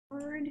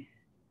record.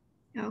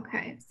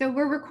 Okay, so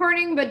we're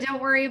recording, but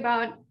don't worry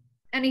about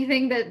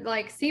anything that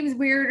like seems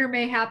weird or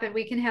may happen.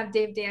 We can have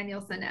Dave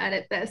Danielson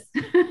edit this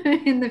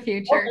in the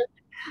future.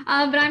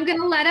 But I'm going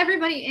to let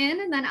everybody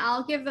in and then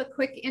I'll give a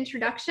quick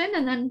introduction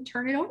and then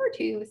turn it over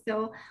to you.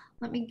 So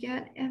let me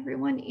get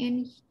everyone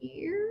in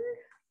here.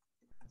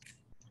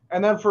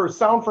 And then for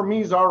sound for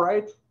me is all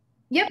right?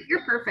 Yep,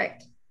 you're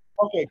perfect.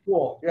 Okay,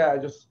 cool. Yeah,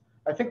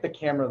 I think the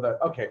camera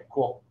okay,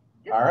 cool.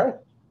 Yep. All right.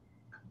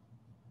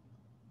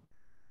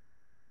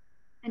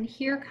 And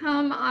here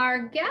come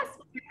our guests.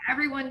 Give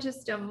everyone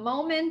just a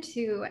moment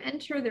to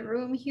enter the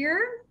room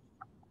here.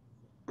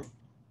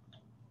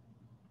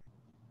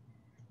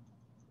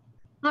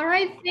 All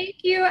right, thank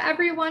you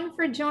everyone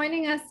for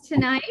joining us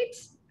tonight.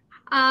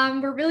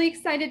 We're really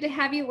excited to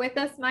have you with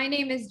us. My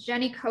name is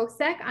Jenny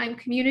Kosek. I'm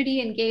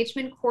Community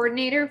Engagement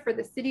Coordinator for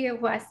the City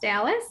of West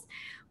Allis.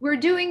 We're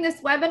doing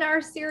this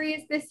webinar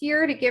series this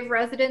year to give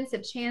residents a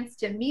chance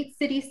to meet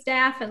city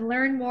staff and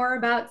learn more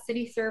about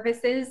city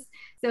services.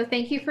 So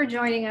thank you for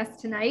joining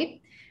us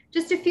tonight.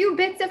 Just a few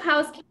bits of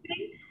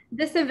housekeeping.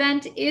 This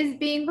event is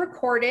being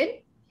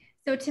recorded.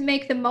 So to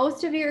make the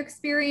most of your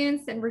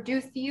experience and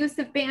reduce the use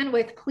of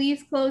bandwidth,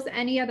 please close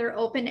any other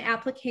open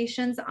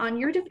applications on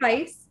your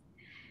device.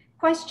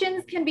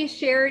 Questions can be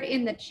shared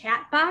in the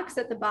chat box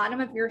at the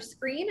bottom of your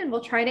screen, and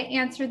we'll try to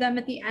answer them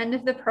at the end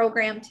of the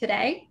program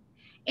today.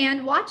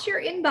 And watch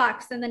your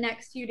inbox in the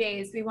next few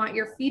days. We want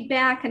your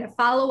feedback, and a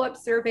follow-up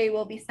survey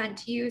will be sent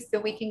to you so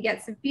we can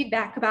get some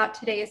feedback about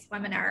today's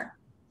webinar.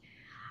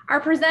 Our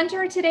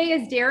presenter today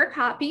is Derek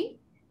Hoppe.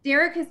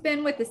 Derek has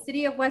been with the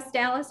City of West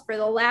Allis for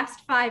the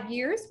last 5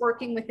 years,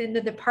 working within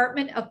the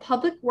Department of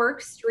Public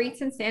Works,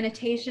 Streets and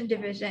Sanitation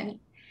Division.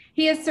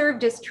 He has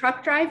served as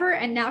truck driver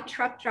and now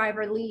truck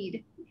driver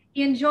lead.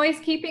 He enjoys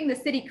keeping the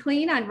city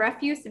clean on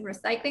refuse and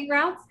recycling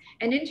routes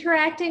and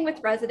interacting with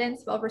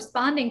residents while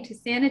responding to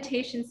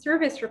sanitation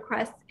service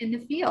requests in the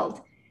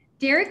field.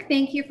 Derek,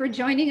 thank you for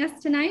joining us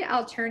tonight.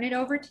 I'll turn it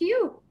over to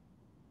you.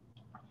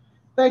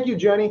 Thank you,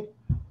 Jenny.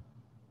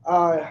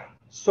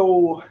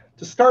 So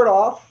to start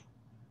off,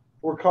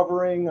 we're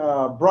covering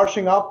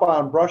brushing up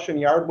on brush and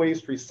yard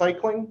waste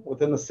recycling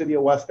within the City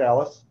of West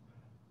Allis.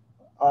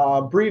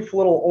 Brief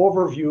little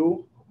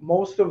overview.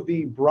 Most of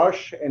the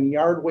brush and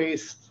yard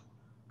waste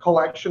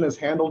collection is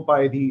handled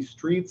by the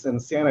Streets and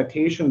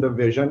Sanitation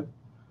Division.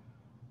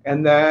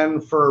 And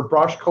then for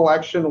brush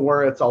collection,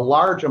 where it's a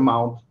large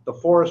amount, the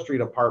Forestry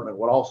Department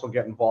would also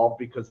get involved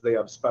because they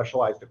have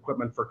specialized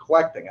equipment for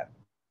collecting it.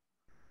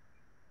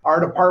 Our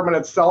department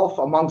itself,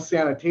 among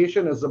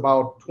sanitation, is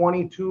about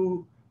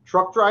 22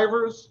 truck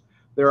drivers.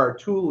 There are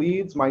 2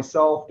 leads,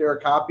 myself,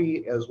 Derek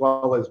Hoppe, as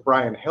well as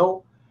Brian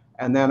Hill.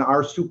 And then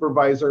our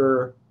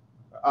supervisor,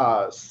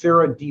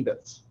 Sarah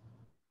Diebitz.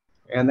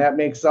 And that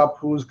makes up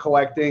who's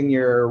collecting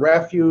your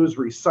refuse,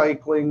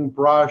 recycling,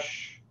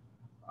 brush,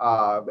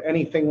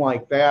 anything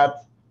like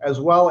that, as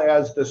well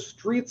as the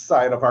street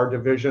side of our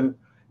division.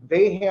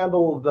 They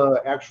handle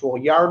the actual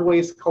yard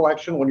waste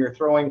collection when you're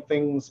throwing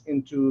things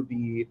into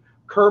the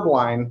curb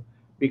line,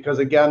 because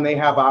again, they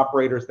have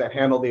operators that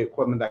handle the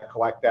equipment that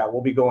collect that.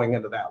 We'll be going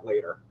into that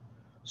later.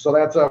 So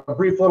that's a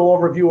brief little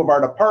overview of our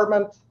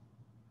department.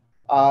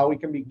 We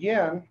can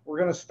begin. We're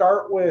going to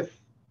start with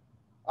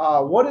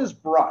what is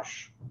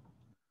brush?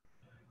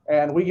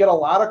 And we get a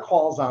lot of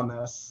calls on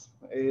this.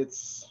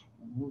 It's,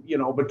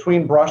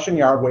 between brush and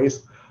yard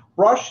waste.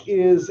 Brush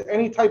is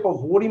any type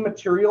of woody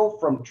material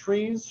from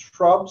trees,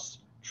 shrubs,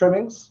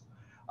 trimmings.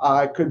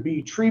 It could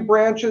be tree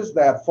branches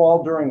that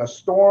fall during a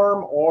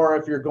storm, or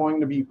if you're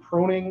going to be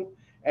pruning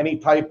any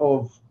type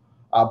of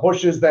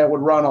bushes that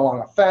would run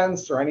along a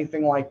fence or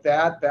anything like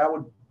that, that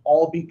would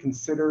all be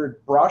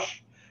considered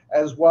brush,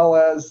 as well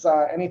as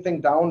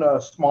anything down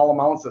to small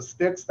amounts of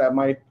sticks that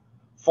might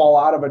fall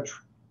out of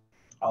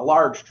a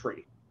large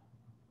tree.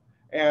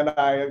 And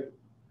I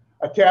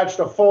attached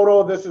a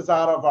photo. This is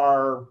out of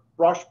our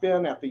brush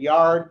bin at the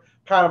yard,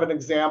 kind of an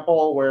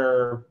example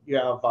where you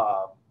have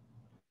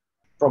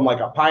from like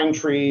a pine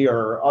tree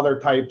or other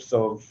types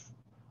of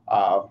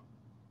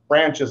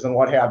branches and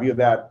what have you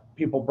that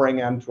people bring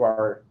into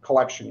our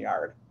collection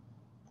yard.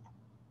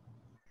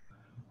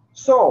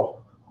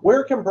 So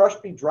where can brush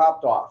be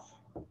dropped off?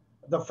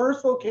 The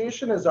first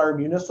location is our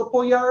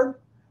municipal yard.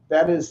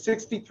 That is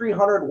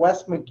 6300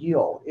 West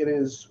McGill. It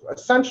is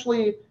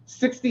essentially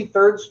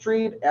 63rd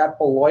Street at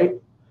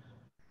Beloit.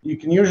 You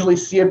can usually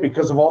see it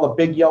because of all the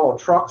big yellow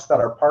trucks that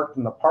are parked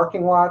in the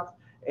parking lot.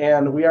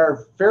 And we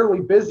are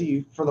fairly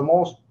busy for the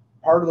most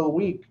part of the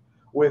week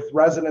with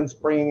residents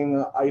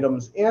bringing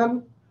items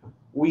in.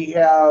 We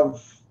are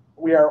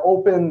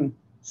open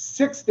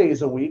 6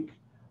 days a week,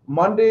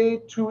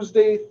 Monday,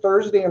 Tuesday,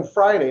 Thursday, and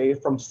Friday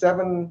from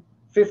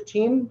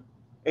 7:15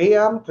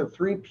 a.m. to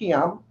 3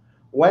 p.m.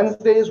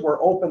 Wednesdays,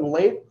 we're open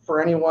late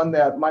for anyone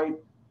that might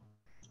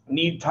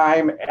need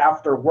time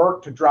after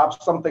work to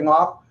drop something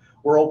off.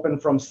 We're open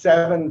from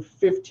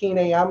 7:15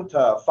 a.m.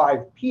 to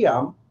 5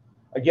 p.m.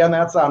 Again,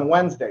 that's on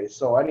Wednesday.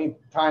 So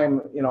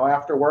anytime,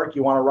 after work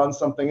you want to run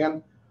something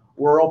in,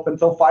 we're open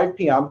till 5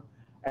 p.m.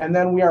 And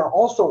then we are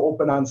also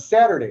open on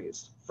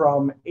Saturdays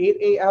from 8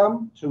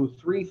 a.m. to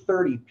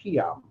 3:30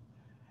 p.m.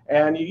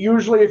 And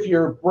usually if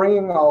you're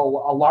bringing a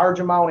large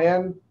amount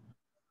in,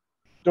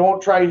 don't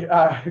try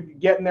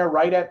getting there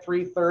right at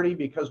 3:30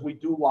 because we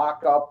do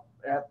lock up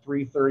at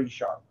 3:30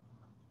 sharp.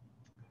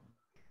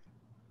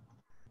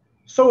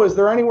 So is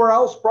there anywhere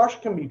else brush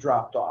can be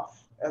dropped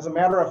off? As a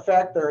matter of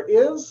fact, there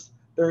is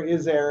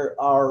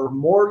our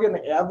Morgan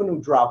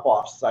Avenue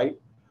drop-off site,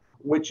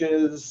 which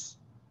is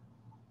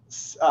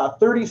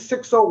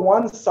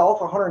 3601 South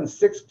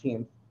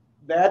 116th.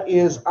 That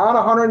is on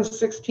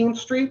 116th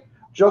Street,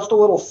 just a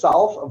little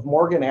south of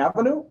Morgan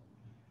Avenue.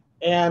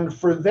 And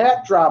for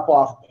that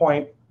drop-off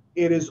point,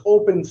 it is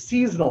open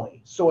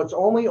seasonally. So it's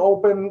only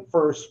open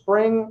for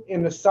spring,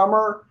 in the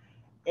summer,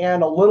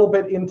 and a little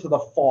bit into the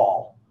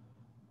fall.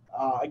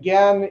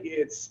 Again,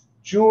 it's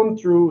June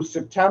through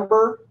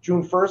September,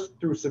 June 1st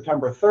through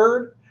September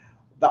 3rd.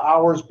 The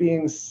hours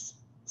being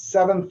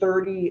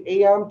 7:30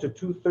 a.m. to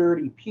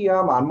 2:30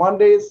 p.m. on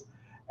Mondays,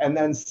 and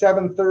then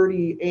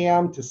 7:30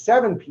 a.m. to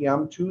 7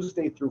 p.m.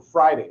 Tuesday through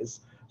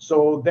Fridays.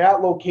 So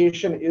that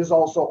location is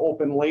also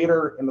open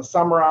later in the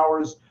summer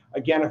hours.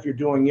 Again, if you're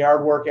doing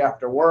yard work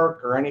after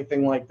work or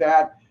anything like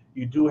that,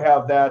 you do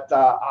have that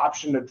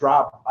option to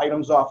drop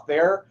items off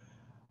there.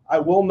 I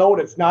will note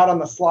it's not on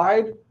the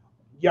slide.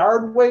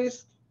 Yard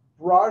waste,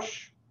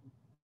 brush,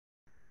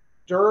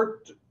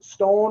 dirt,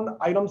 stone,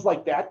 items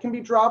like that can be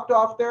dropped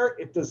off there.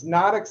 It does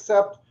not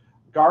accept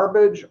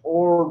garbage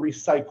or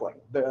recycling.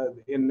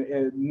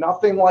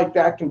 Nothing like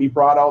that can be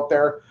brought out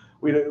there.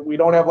 We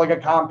don't have like a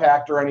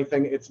compact or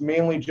anything. It's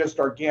mainly just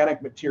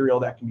organic material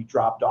that can be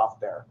dropped off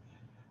there.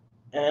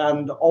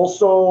 And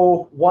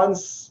also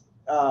once,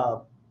 I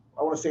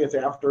want to say it's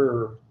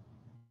after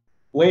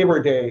Labor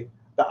Day,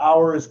 the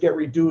hours get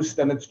reduced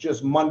and it's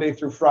just Monday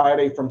through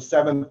Friday from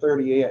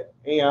 7:30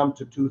 a.m.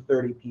 to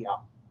 2:30 p.m.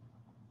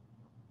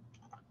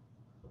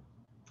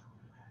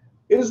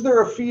 Is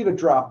there a fee to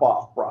drop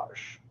off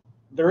brush?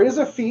 There is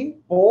a fee.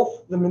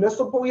 Both the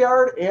municipal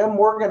yard and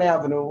Morgan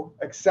Avenue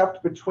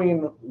accept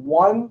between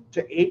 1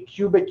 to 8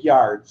 cubic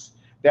yards.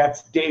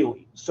 That's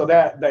daily. So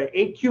that the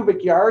 8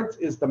 cubic yards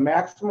is the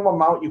maximum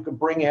amount you can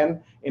bring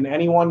in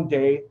any one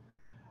day.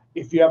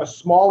 If you have a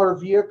smaller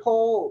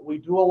vehicle, we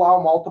do allow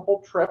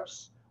multiple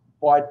trips,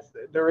 but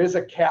there is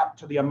a cap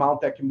to the amount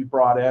that can be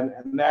brought in,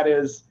 and that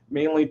is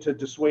mainly to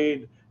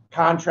dissuade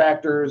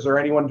contractors or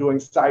anyone doing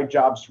side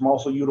jobs from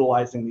also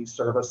utilizing these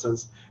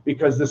services,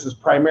 because this is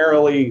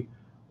primarily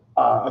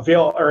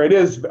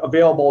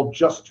available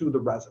just to the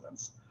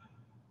residents.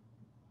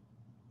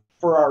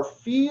 For our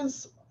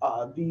fees,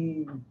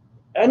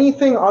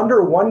 anything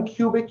under 1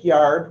 cubic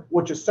yard,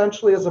 which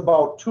essentially is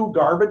about 2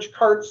 garbage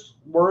carts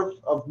worth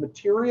of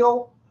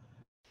material,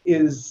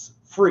 is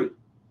free.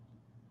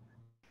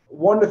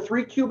 1 to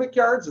 3 cubic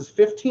yards is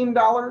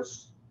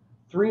 $15.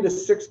 3 to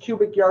 6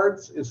 cubic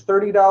yards is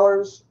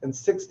 $30, and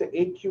 6 to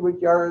 8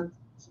 cubic yards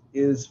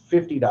is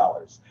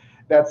 $50.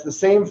 That's the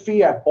same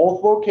fee at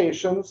both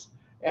locations.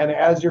 And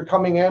as you're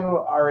coming in,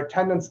 our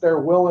attendants there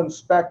will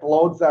inspect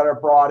loads that are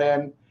brought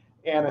in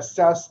and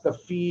assess the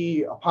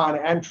fee upon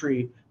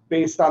entry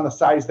based on the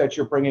size that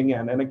you're bringing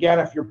in. And again,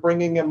 if you're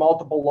bringing in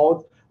multiple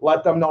loads,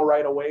 let them know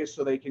right away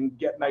so they can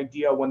get an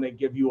idea when they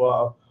give you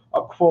a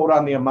quote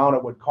on the amount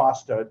it would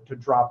cost to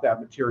drop that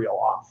material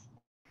off.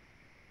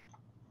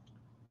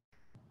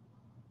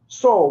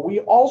 So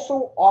we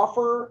also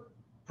offer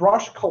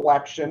brush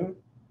collection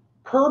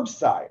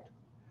curbside,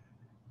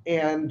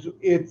 and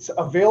it's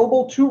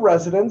available to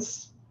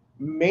residents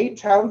May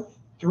 10th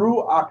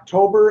through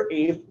October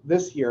 8th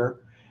this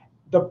year.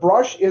 The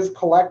brush is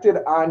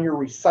collected on your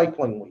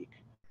recycling week.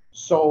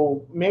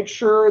 So make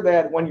sure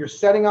that when you're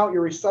setting out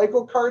your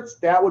recycle carts,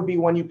 that would be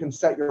when you can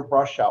set your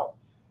brush out.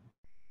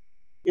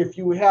 If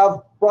you have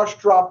brush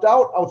dropped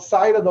out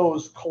outside of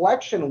those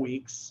collection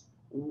weeks,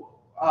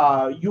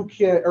 you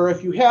can, or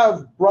if you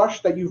have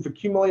brush that you've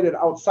accumulated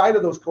outside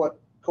of those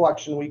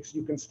collection weeks,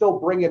 you can still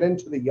bring it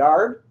into the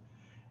yard.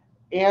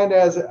 And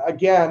as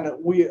again,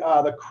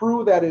 the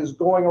crew that is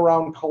going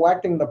around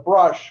collecting the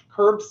brush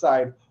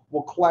curbside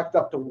will collect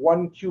up to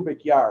 1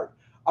 cubic yard.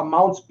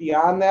 Amounts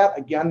beyond that,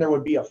 again, there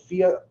would be a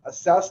fee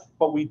assessed,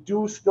 but we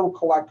do still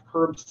collect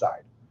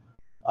curbside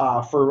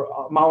for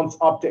amounts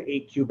up to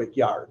 8 cubic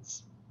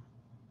yards.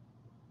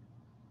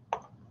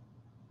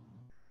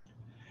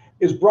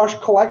 Is brush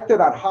collected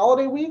on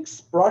holiday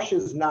weeks? Brush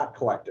is not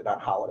collected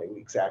on holiday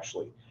weeks,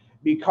 actually,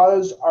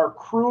 because our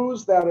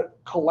crews that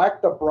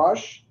collect the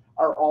brush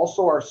are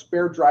also our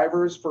spare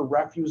drivers for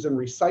refuse and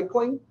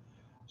recycling.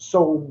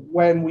 So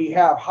when we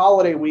have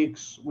holiday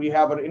weeks, we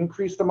have an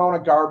increased amount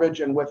of garbage,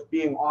 and with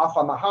being off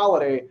on the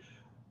holiday,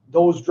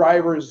 those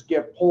drivers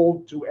get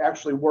pulled to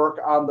actually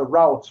work on the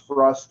routes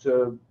for us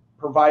to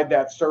provide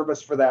that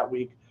service for that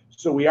week.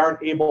 So we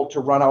aren't able to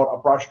run out a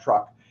brush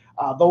truck.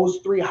 Those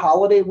 3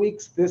 holiday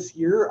weeks this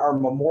year are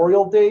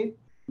Memorial Day,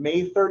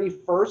 May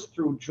 31st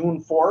through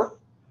June 4th,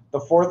 the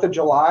 4th of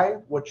July,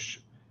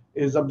 which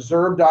is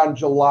observed on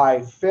July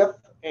 5th,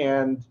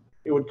 and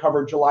it would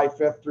cover July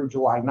 5th through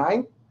July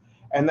 9th.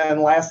 And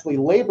then lastly,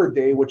 Labor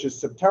Day, which is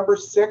September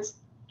 6th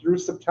through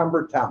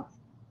September 10th.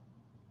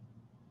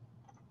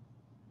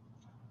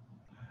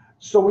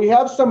 So we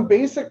have some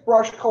basic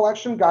brush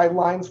collection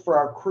guidelines for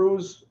our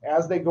crews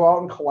as they go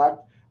out and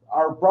collect.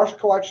 Our brush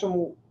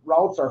collection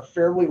routes are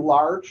fairly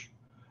large,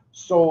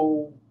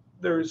 so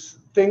there's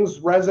things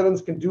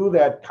residents can do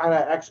that kind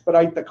of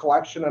expedite the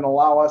collection and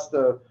allow us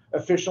to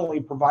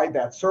efficiently provide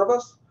that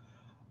service.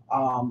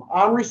 On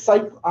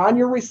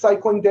your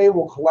recycling day,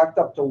 we'll collect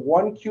up to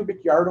 1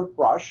 cubic yard of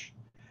brush.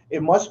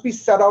 It must be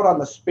set out on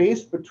the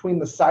space between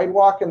the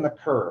sidewalk and the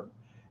curb.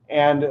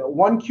 And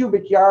 1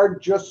 cubic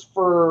yard, just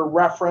for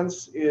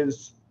reference,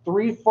 is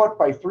 3 foot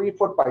by 3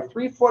 foot by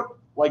 3 foot,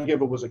 like if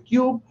it was a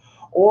cube,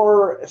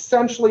 or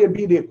essentially it'd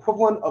be the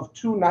equivalent of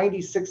 2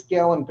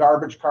 96-gallon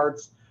garbage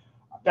carts.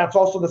 That's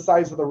also the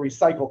size of the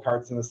recycle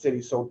carts in the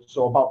city. So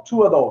about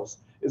 2 of those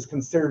is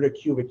considered a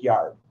cubic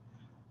yard.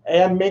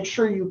 And make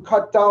sure you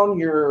cut down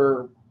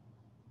your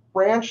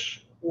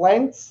branch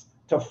lengths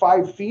to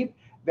 5 feet.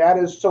 That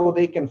is so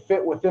they can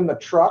fit within the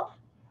truck,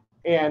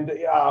 and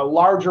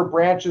larger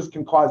branches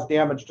can cause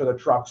damage to the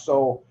truck.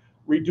 So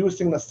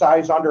reducing the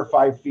size under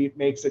 5 feet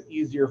makes it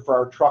easier for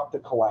our truck to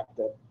collect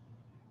it.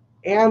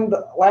 And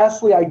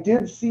lastly, I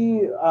did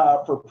see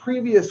for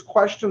previous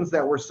questions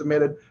that were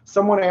submitted,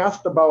 someone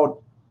asked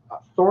about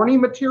thorny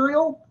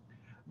material.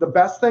 The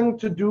best thing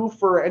to do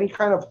for any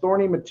kind of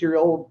thorny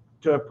material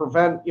to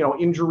prevent,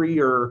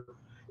 injury or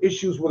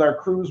issues with our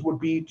crews would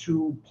be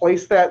to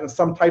place that in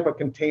some type of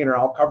container.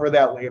 I'll cover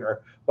that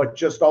later, but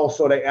just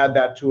also to add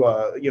that to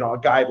a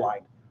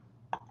guideline.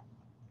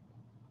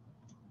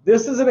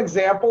 This is an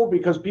example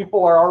because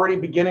people are already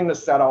beginning to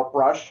set out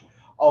brush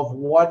of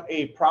what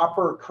a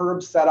proper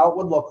curb set out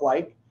would look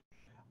like.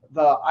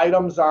 The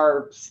items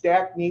are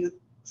stacked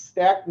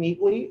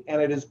neatly,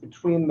 and it is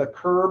between the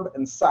curb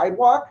and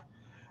sidewalk.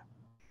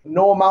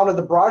 No amount of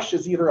the brush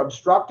is either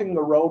obstructing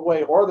the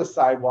roadway or the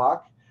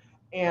sidewalk.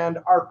 And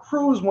our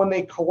crews, when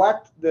they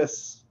collect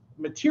this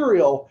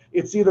material,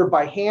 it's either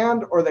by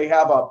hand or they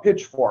have a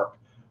pitchfork.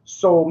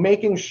 So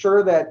making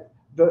sure that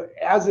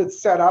as it's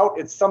set out,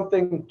 it's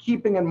something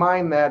keeping in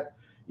mind that,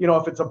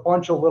 if it's a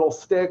bunch of little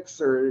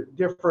sticks or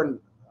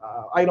different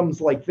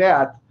items like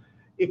that,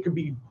 it could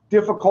be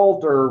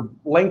difficult or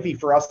lengthy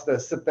for us to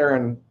sit there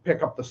and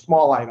pick up the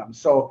small items.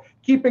 So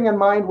keeping in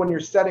mind when you're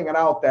setting it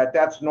out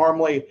that's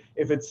normally,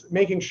 if it's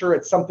making sure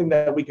it's something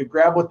that we could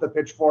grab with the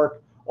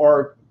pitchfork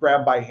or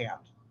grab by hand.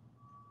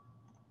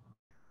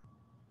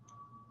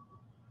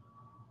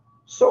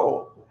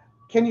 So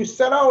can you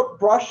set out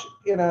brush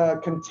in a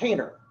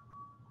container?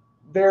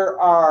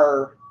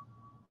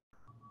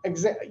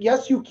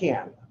 Yes, you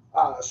can.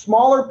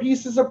 Smaller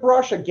pieces of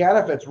brush, again,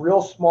 if it's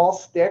real small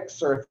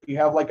sticks, or if you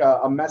have like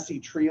a messy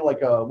tree,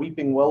 like a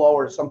weeping willow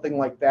or something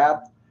like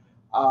that,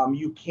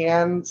 you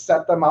can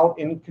set them out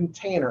in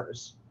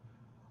containers.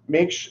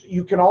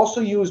 You can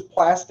also use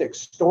plastic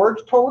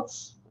storage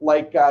totes,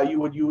 like you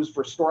would use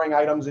for storing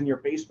items in your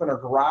basement or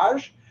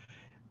garage.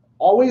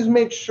 Always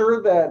make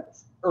sure that,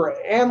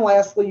 and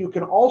lastly, you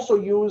can also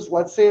use,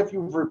 let's say if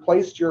you've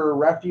replaced your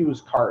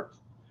refuse cart,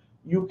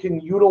 you can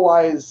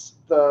utilize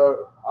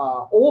the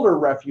older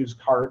refuse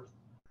cart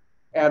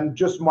and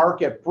just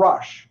mark it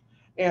brush.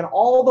 And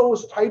all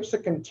those types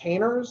of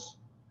containers,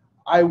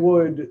 I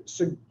would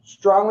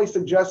strongly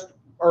suggest,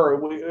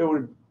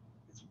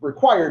 it's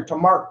required to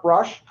mark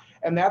brush.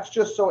 And that's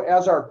just so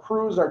as our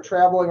crews are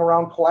traveling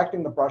around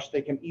collecting the brush,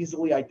 they can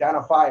easily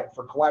identify it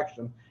for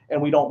collection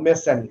and we don't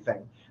miss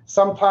anything.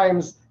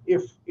 Sometimes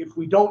if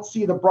we don't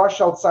see the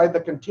brush outside the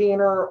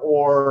container,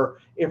 or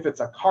if it's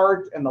a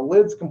cart and the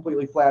lid's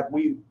completely flat,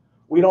 we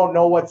don't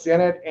know what's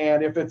in it.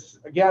 And if it's,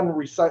 again,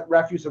 refuse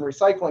and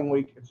recycling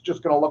week, it's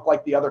just going to look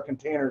like the other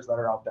containers that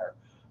are out there.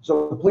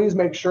 So please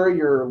make sure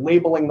you're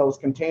labeling those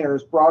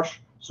containers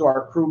brush so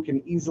our crew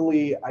can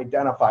easily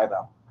identify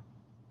them.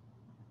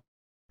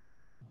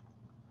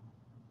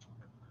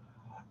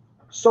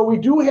 So we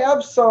do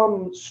have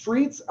some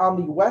streets on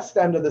the west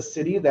end of the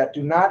city that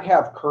do not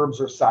have curbs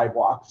or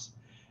sidewalks.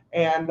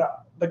 And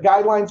the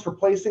guidelines for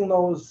placing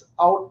those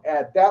out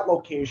at that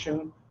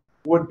location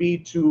would be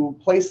to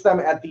place them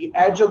at the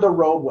edge of the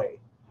roadway.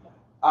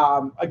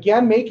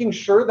 Again, making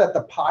sure that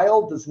the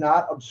pile does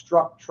not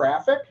obstruct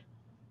traffic,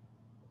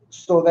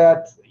 so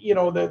that,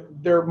 that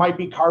there might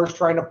be cars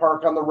trying to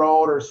park on the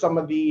road, or some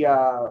of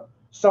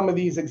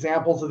these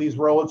examples of these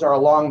roads are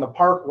along the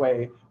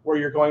parkway where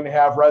you're going to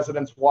have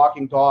residents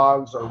walking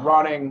dogs or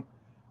running,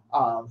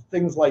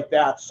 things like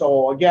that.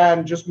 So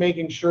again, just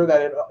making sure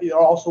that it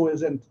also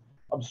isn't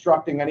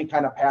obstructing any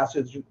kind of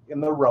passage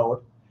in the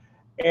road,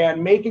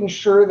 and making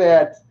sure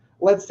that,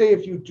 let's say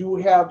if you do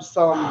have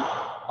some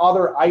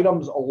other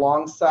items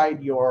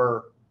alongside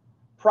your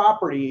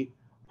property,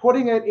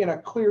 putting it in a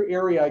clear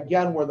area,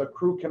 again, where the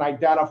crew can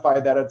identify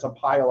that it's a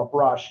pile of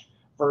brush,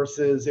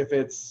 versus if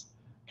it's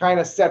kind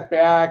of set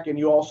back and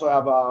you also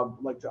have a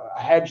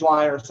hedge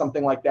line or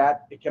something like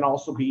that, it can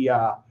also be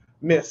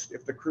missed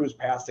if the crew's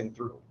passing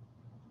through.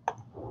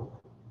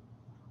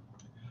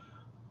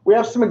 We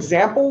have some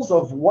examples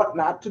of what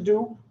not to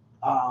do.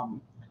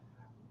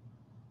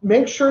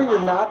 Make sure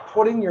you're not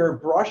putting your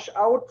brush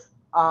out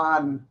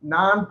on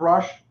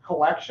non-brush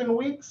collection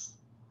weeks.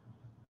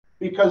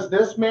 because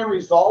this may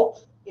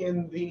result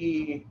in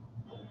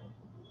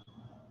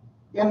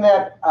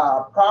that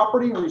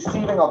property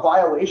receiving a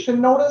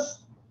violation notice.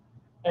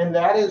 And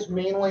that is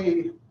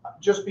mainly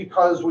just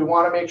because we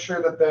want to make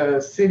sure that the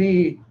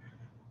city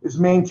is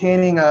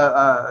maintaining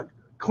a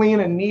clean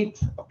and neat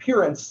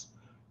appearance.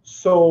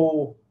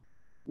 So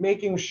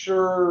making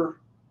sure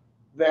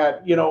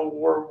that, you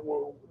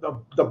know,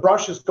 the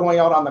brush is going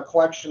out on the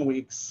collection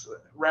weeks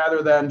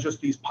rather than just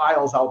these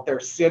piles out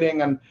there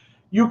sitting. And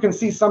you can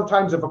see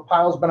sometimes if a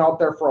pile's been out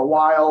there for a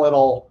while,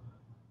 it'll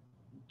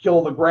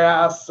kill the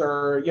grass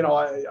or, you know,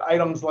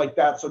 items like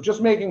that. So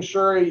just making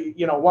sure,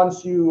 you know,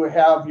 once you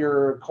have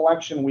your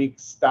collection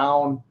weeks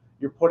down,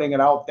 you're putting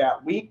it out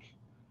that week.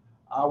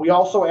 We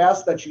also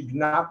ask that you do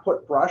not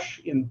put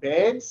brush in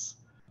bags.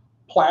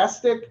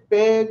 Plastic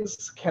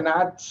bags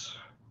cannot,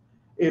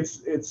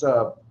 it's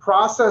a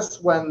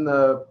process when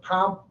the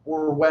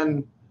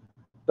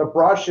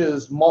brush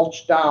is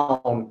mulched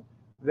down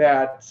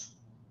that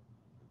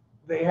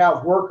they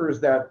have workers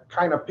that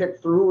kind of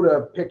pick through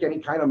to pick any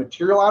kind of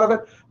material out of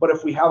it. But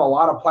if we have a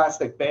lot of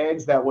plastic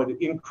bags, that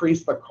would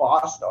increase the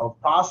cost of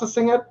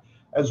processing it,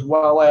 as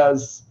well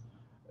as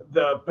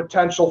the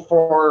potential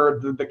for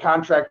the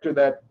contractor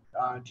that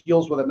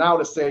deals with it now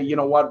to say, you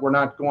know what,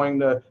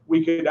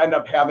 we could end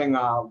up having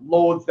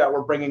loads that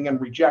we're bringing in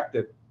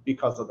rejected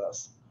because of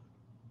this.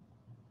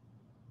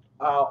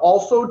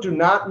 Also, do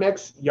not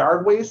mix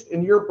yard waste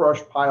in your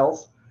brush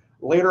piles.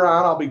 Later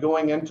on, I'll be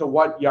going into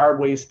what yard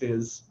waste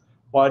is.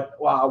 But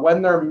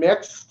when they're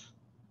mixed,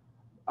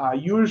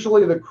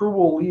 usually the crew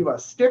will leave a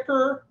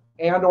sticker,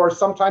 and or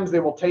sometimes they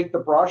will take the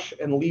brush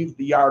and leave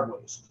the yard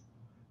waste,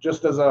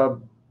 just as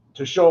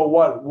to show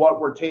what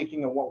we're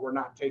taking and what we're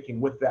not taking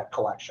with that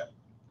collection.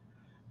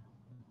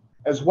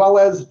 As well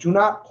as do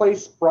not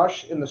place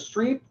brush in the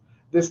street.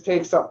 This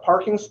takes up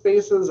parking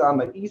spaces on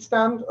the east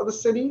end of the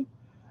city,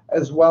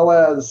 as well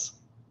as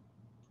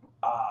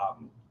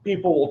we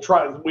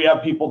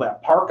have people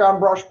that park on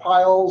brush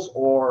piles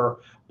or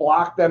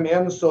block them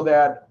in so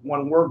that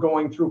when we're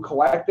going through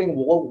collecting,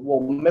 we'll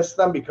miss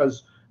them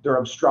because they're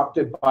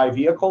obstructed by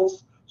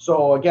vehicles.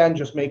 So again,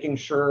 just making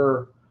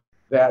sure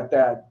that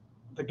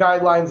the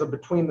guidelines of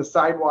between the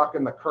sidewalk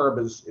and the curb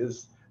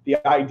is the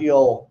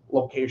ideal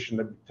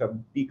location to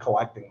be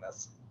collecting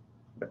this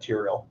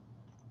material.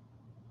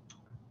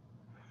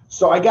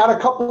 So I got a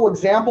couple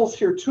examples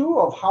here too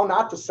of how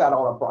not to set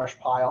out a brush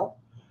pile.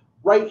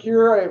 Right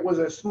here, it was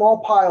a small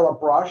pile of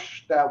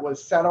brush that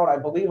was set out, I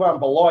believe, on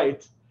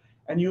Beloit,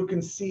 and you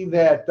can see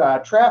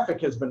that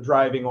traffic has been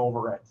driving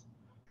over it.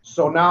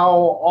 So now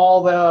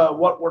all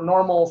what were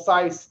normal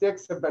size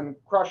sticks have been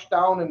crushed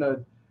down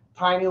into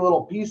tiny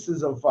little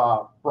pieces of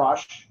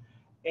brush,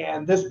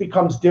 and this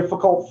becomes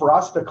difficult for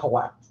us to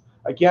collect.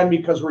 Again,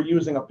 because we're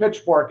using a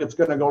pitchfork, it's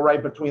going to go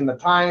right between the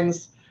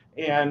tines,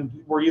 and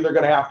we're either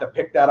going to have to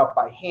pick that up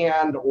by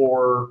hand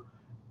or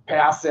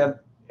pass it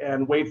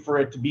and wait for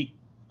it to be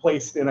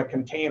placed in a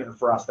container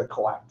for us to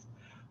collect.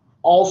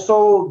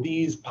 Also,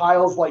 these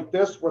piles like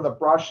this where the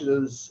brush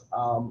is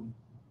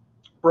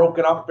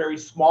broken up very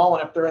small,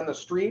 and if they're in the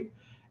street,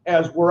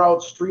 as we're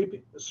out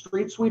street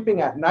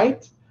sweeping at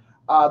night,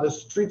 the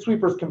street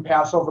sweepers can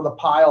pass over the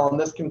pile, and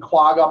this can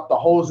clog up the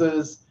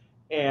hoses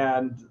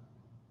and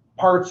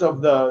parts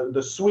of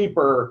the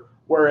sweeper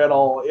where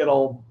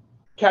it'll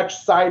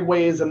catch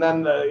sideways, and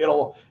then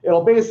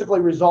it'll basically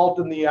result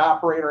in the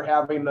operator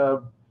having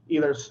to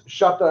either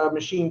shut the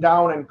machine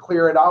down and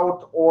clear it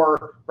out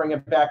or bring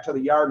it back to the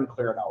yard and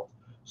clear it out.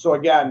 So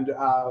again,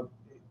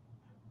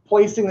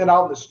 placing it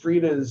out in the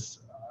street is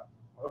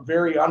a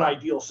very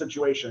unideal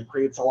situation. It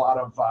creates a lot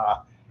of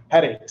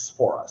headaches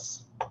for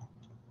us.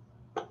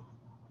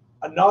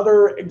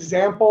 Another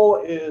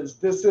example is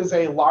this is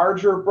a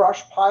larger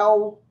brush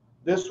pile.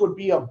 This would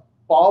be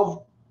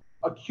above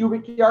a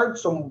cubic yard,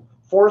 so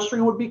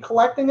forestry would be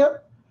collecting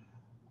it.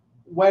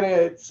 When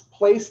it's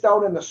placed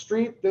out in the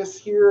street, this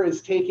here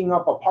is taking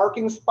up a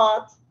parking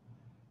spot.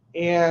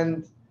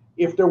 And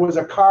if there was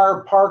a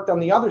car parked on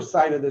the other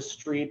side of the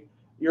street,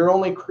 you're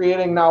only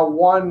creating now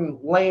one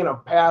lane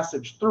of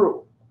passage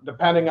through.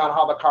 Depending on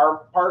how the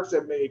car parks,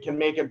 it can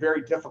make it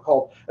very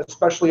difficult,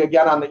 especially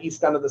again on the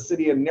east end of the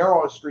city and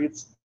narrower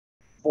streets,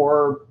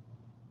 for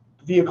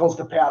vehicles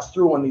to pass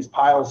through when these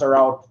piles are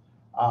out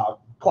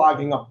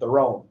clogging up the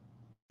road.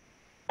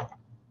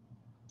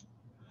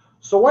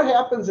 So what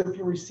happens if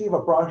you receive a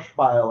brush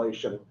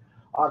violation?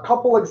 A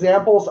couple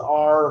examples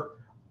are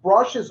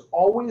brush is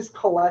always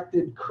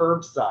collected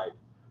curbside.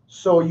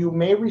 So you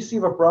may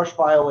receive a brush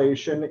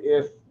violation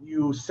if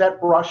you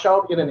set brush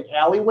out in an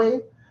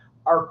alleyway.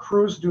 Our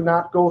crews do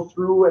not go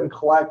through and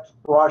collect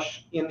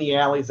brush in the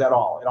alleys at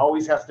all. It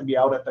always has to be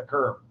out at the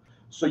curb.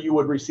 So you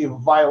would receive a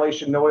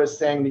violation notice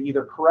saying to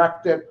either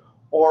correct it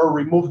or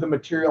remove the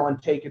material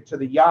and take it to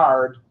the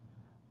yard.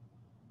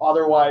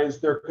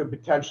 Otherwise, there could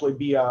potentially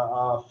be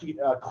a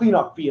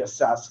cleanup fee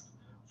assessed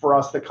for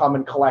us to come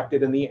and collect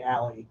it in the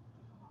alley.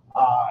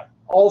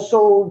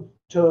 Also,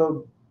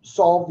 to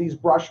solve these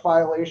brush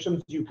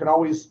violations, you can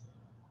always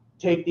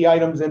take the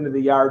items into the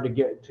yard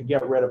to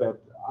get rid of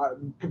it,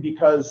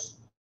 because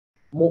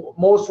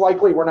Most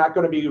likely, we're not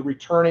going to be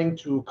returning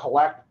to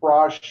collect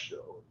brush.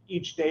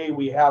 Each day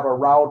we have a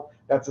route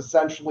that's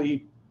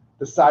essentially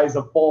the size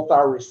of both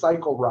our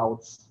recycle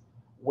routes,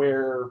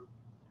 where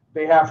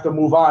they have to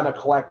move on to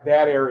collect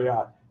that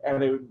area.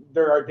 And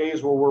there are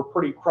days where we're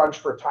pretty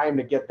crunched for time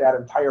to get that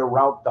entire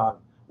route done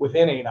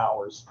within 8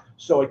 hours.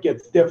 So it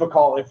gets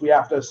difficult if we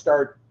have to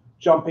start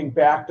jumping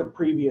back to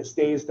previous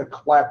days to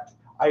collect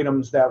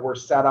items that were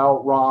set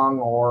out wrong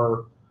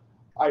or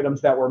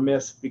items that were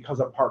missed because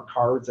of parked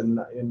cars and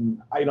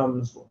in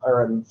items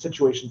or in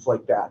situations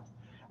like that.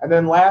 And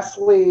then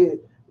lastly,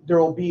 there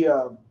will be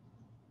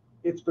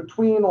it's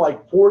between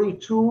like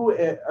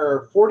 42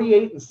 or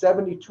 48 and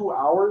 72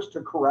 hours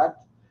to correct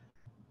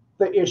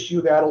the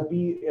issue. That'll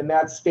be, and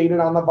that's stated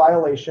on the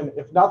violation.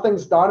 If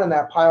nothing's done and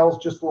that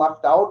pile's just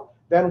left out,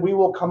 then we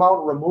will come out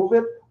and remove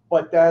it,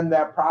 but then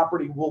that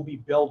property will be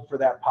billed for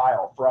that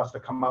pile for us to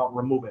come out and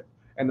remove it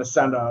and to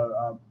send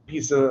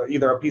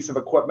either a piece of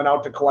equipment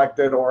out to collect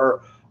it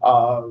or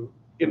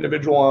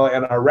individual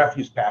and a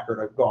refuse packer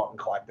to go out and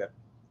collect it.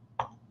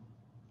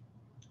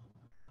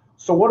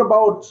 So what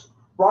about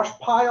brush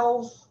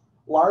piles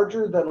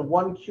larger than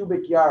 1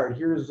 cubic yard?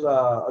 Here's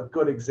a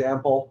good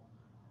example.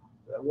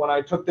 When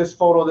I took this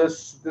photo,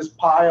 this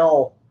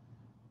pile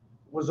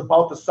was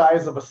about the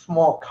size of a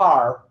small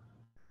car.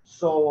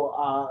 So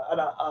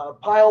a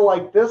pile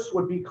like this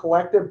would be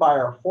collected by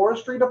our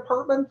forestry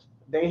department.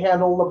 They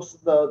handle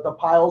the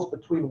piles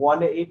between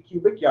 1 to 8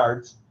 cubic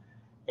yards.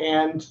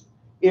 And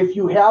if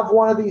you have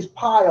one of these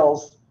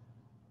piles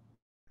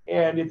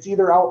and it's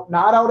either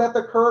not out at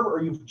the curb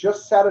or you've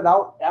just set it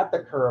out at the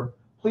curb,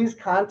 please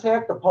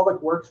contact the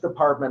Public Works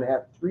Department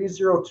at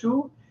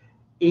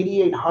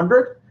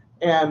 302-8800.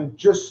 And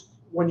just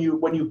when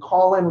you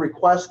call in,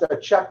 request a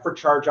check for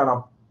charge on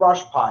a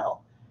brush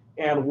pile.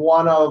 And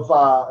one of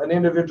an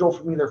individual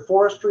from either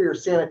forestry or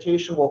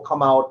sanitation will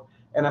come out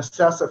and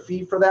assess a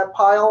fee for that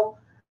pile.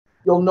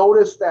 You'll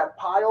notice that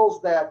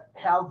piles that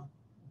have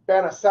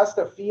been assessed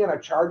a fee and a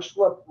charge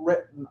slip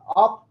written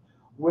up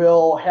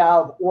will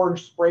have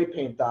orange spray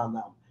paint on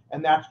them.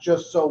 And that's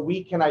just so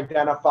we can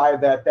identify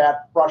that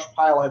that brush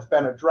pile has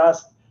been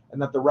addressed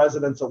and that the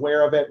resident's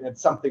aware of it. And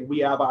it's something we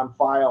have on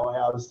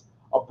file as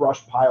a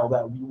brush pile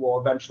that we will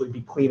eventually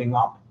be cleaning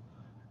up.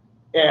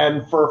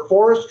 And for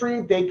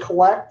forestry, they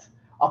collect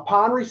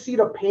upon receipt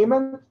of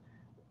payment.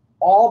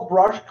 All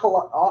brush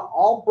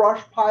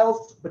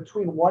piles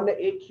between 1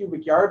 to 8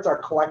 cubic yards are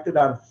collected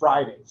on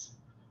Fridays.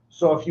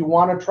 So if you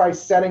want to try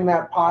setting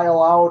that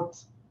pile out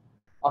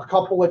a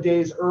couple of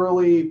days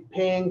early,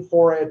 paying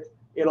for it,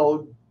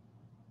 it'll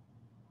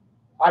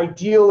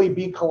ideally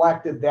be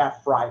collected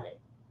that Friday.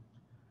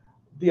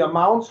 The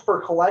amounts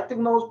for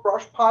collecting those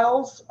brush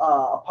piles,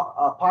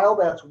 a pile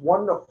that's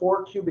 1 to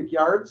 4 cubic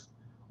yards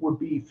would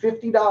be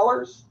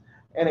 $50.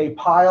 And a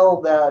pile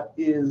that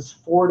is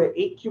 4 to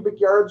 8 cubic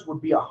yards would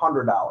be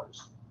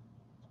 $100.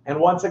 And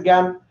once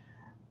again,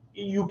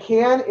 you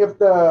can, if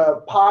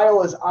the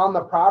pile is on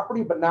the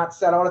property but not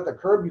set out at the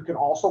curb, you can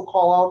also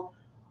call out.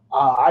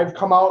 I've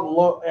come out and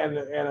looked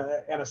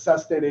and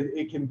assessed it.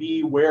 It can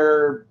be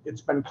where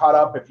it's been cut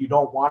up. If you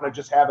don't want to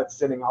just have it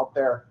sitting out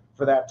there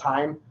for that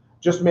time,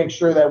 just make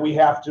sure that we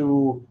have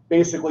to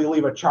basically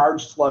leave a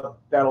charge slip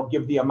that'll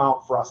give the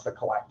amount for us to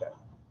collect it.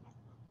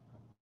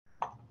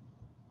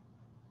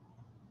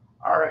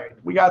 All right,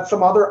 we got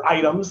some other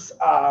items.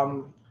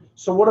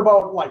 So what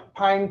about like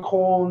pine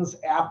cones,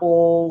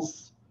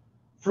 apples,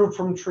 fruit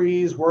from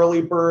trees,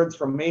 whirlybirds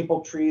from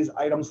maple trees,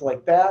 items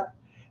like that?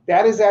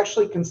 That is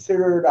actually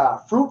considered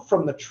fruit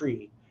from the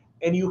tree.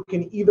 And you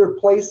can either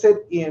place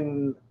it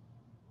in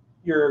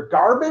your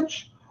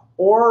garbage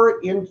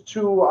or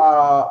into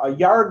a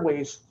yard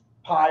waste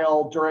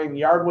pile during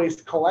yard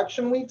waste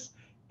collection weeks,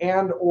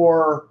 and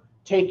or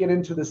take it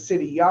into the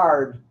city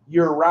yard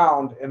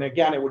year-round, and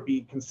again, it would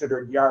be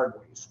considered yard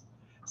waste.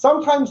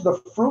 Sometimes the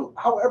fruit,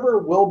 however,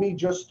 will be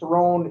just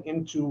thrown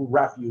into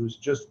refuse,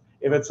 just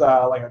if it's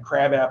like a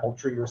crabapple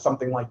tree or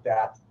something like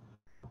that.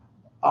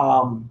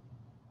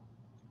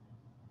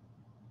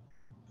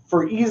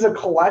 For ease of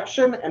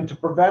collection and to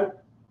prevent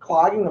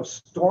clogging of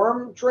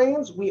storm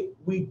drains,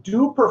 we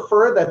do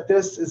prefer that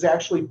this is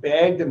actually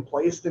bagged and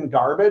placed in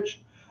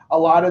garbage. A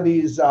lot of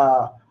these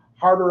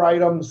harder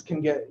items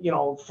can get,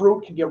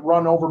 fruit can get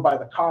run over by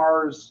the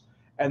cars,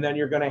 and then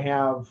you're going to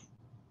have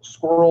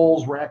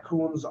squirrels,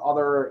 raccoons,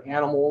 other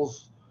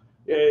animals.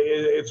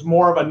 It's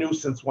more of a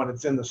nuisance when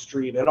it's in the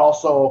street. And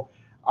also,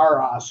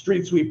 our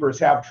street sweepers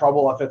have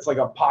trouble if it's like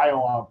a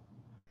pile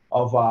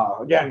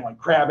of again, like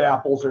crab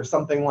apples or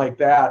something like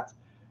that.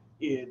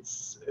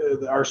 It's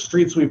our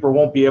street sweeper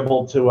won't be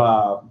able to,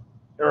 or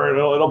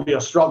it'll be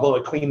a struggle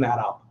to clean that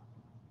up.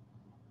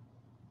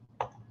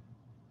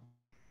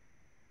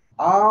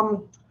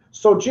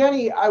 So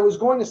Jenny, I was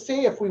going to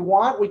say, if we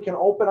want, we can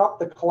open up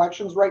the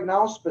collections right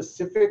now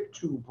specific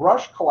to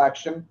brush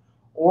collection,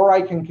 or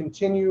I can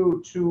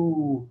continue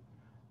to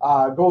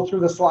go through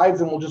the slides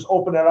and we'll just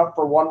open it up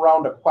for one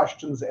round of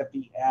questions at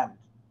the end.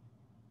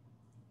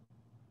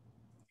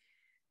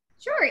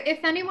 Sure. If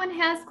anyone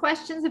has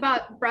questions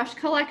about brush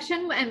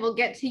collection, and we'll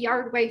get to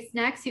yard waste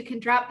next, you can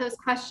drop those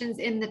questions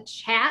in the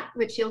chat,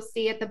 which you'll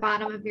see at the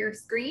bottom of your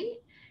screen,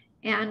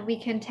 and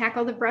we can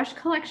tackle the brush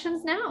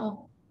collections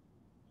now.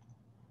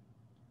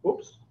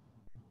 Oops.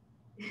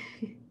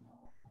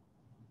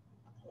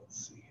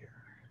 Let's see here.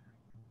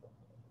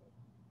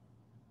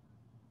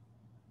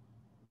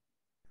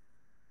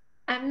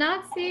 I'm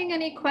not seeing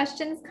any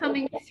questions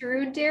coming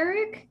through,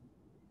 Derek.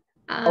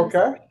 Okay.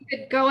 So you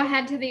could go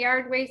ahead to the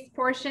yard waste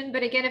portion,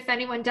 but again, if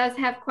anyone does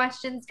have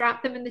questions,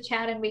 drop them in the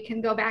chat and we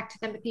can go back to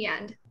them at the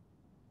end.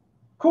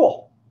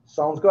 Cool.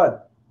 Sounds good.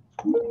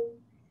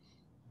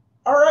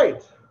 All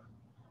right.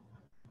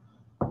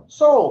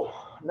 So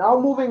now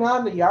moving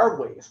on to yard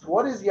waste.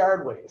 What is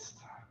yard waste?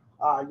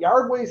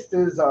 Yard waste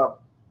is a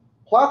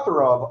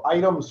plethora of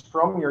items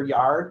from your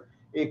yard.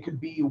 It could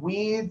be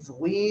weeds,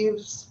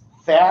 leaves,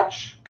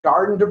 thatch,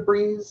 garden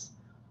debris,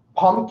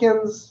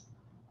 pumpkins,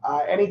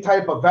 any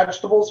type of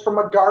vegetables from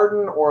a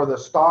garden or the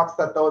stalks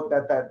that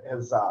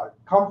has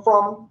come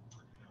from.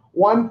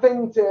 One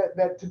thing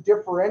to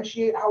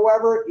differentiate,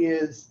 however,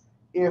 is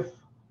if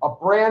a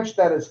branch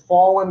that has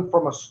fallen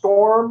from a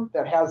storm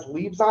that has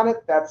leaves on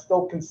it, that's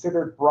still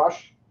considered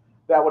brush.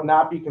 That would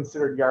not be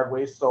considered yard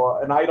waste. So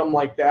an item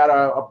like that,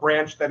 a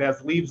branch that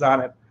has leaves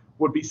on it,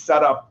 would be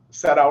set out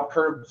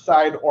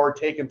curbside or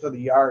taken to the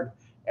yard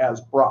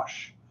as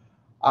brush.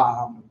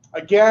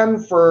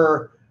 Again,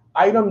 for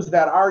items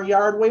that are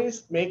yard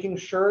waste, making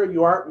sure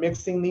you aren't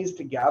mixing these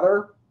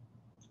together.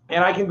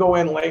 And I can go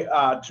in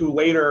to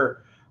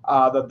later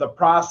the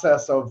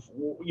process of,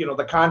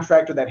 the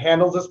contractor that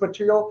handles this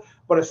material.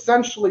 But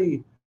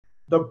essentially,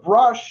 the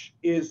brush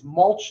is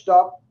mulched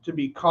up to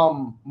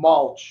become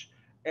mulch,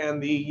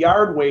 and the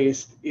yard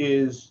waste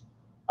is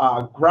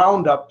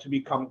ground up to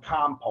become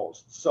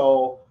compost.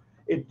 So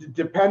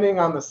depending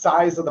on the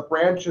size of the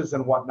branches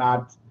and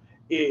whatnot,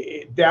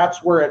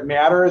 that's where it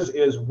matters,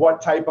 is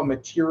what type of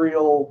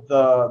material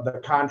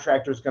the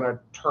contractor is going to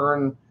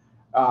turn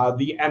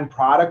the end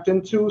product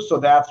into. So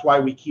that's why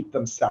we keep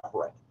them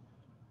separate.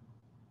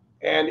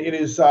 And it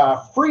is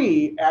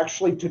free,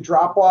 actually, to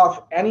drop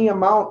off any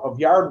amount of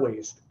yard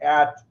waste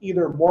at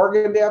either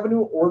Morgan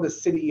Avenue or the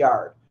city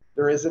yard.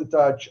 There isn't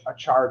a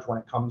charge when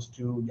it comes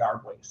to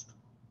yard waste.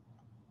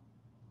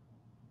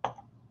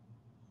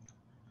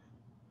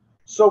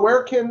 So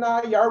where can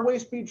yard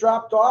waste be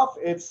dropped off?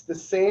 It's the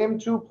same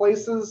two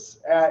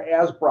places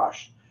as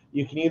brush.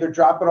 You can either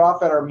drop it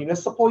off at our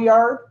municipal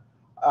yard,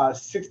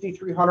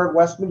 6300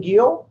 West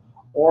McGill,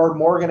 or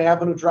Morgan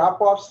Avenue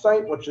drop-off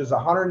site, which is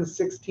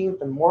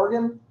 116th and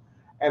Morgan.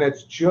 And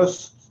it's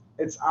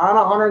on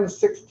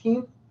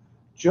 116th,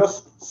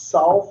 just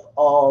south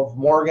of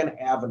Morgan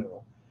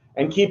Avenue.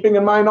 And keeping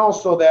in mind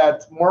also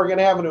that Morgan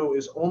Avenue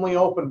is only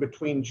open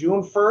between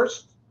June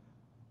 1st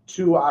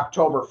to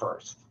October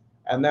 1st.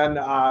 And then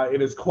it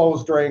is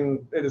closed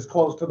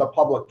to the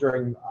public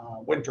during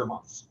winter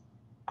months.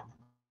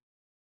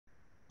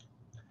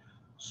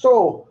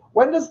 So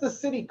when does the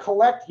city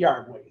collect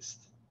yard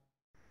waste?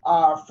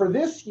 For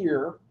this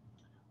year,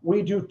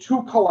 we do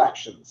 2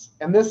 collections,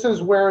 and this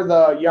is where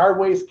the yard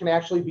waste can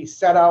actually be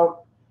set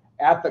out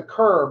at the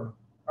curb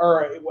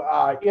or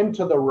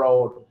into the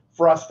road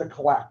for us to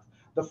collect.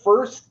 The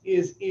first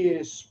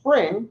is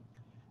spring.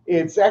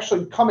 It's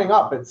actually coming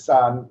up. It's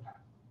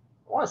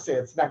I want to say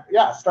it's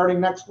starting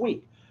next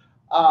week.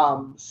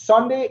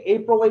 Sunday,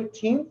 April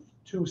 18th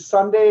to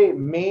Sunday,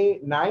 May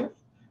 9th.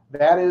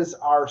 That is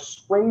our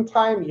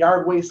springtime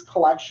yard waste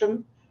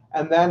collection.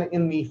 And then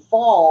in the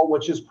fall,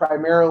 which is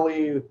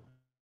primarily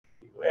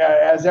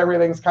as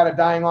everything's kind of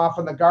dying off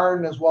in the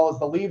garden, as well as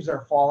the leaves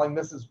are falling,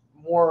 this is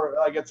more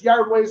like it's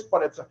yard waste,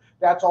 but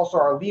that's also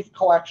our leaf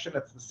collection.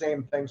 It's the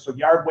same thing. So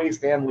yard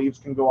waste and leaves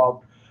can go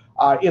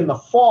out. In the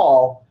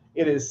fall,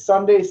 it is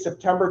Sunday,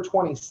 September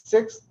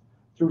 26th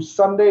through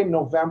Sunday,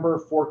 November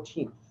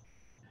 14th.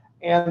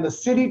 And the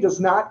city does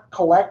not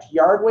collect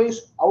yard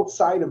waste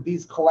outside of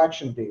these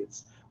collection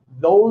dates.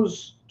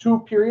 Those 2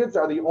 periods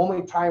are the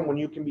only time when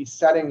you can be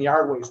setting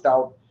yard waste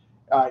out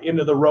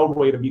into the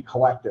roadway to be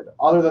collected.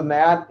 Other than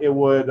that, it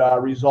would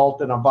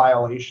result in a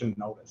violation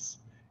notice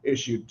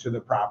issued to the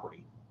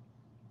property.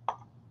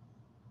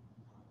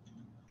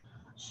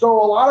 So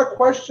a lot of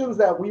questions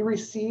that we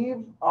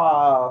receive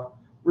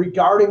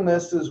regarding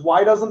this is,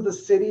 why doesn't the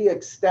city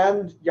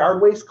extend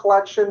yard waste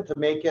collection to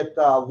make it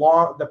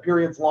the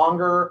periods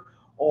longer?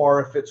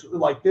 Or if it's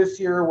like this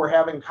year, we're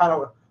having kind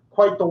of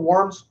quite the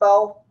warm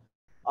spell.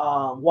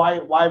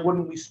 Why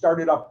wouldn't we start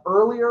it up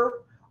earlier?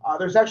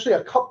 There's actually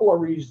a couple of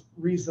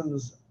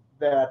reasons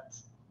that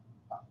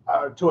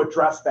to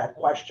address that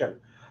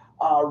question.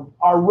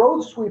 Our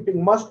road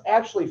sweeping must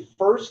actually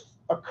first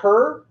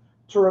occur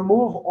to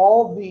remove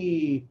all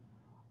the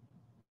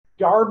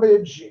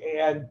garbage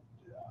and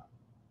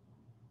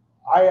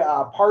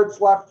parts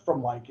left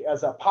from, like,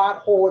 as a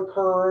pothole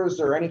occurs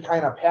or any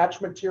kind of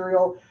patch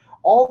material.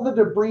 All the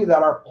debris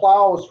that our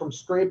plows from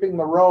scraping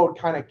the road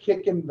kind of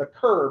kick into the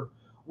curb,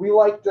 we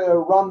like to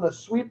run the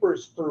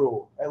sweepers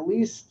through at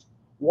least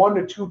 1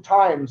 to 2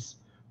 times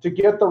to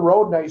get the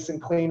road nice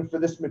and clean for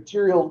this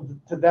material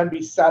to then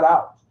be set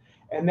out.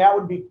 And that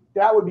would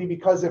be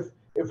because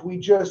if we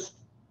just,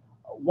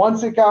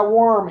 once it got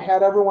warm,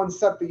 had everyone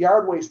set the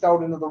yard waste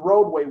out into the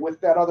roadway with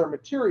that other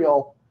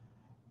material,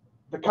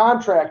 our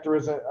contractor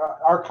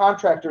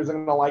isn't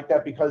going to like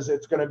that, because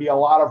it's going to be a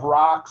lot of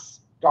rocks,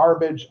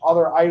 garbage,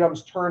 other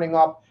items turning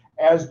up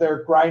as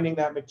they're grinding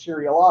that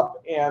material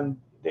up, and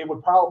they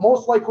would probably,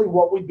 most likely,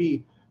 what we'd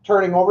be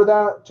turning over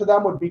that to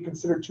them would be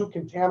considered too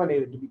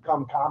contaminated to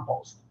become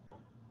compost.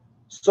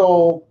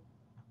 So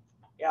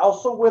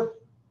also with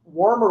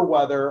warmer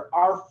weather,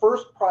 our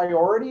first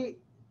priority,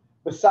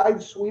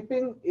 besides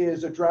sweeping,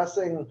 is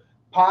addressing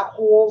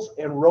potholes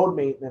and road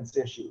maintenance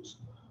issues.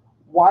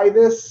 Why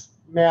this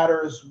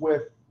matters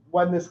with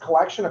when this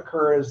collection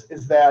occurs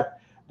is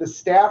that the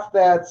staff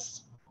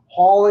that's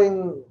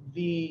hauling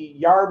the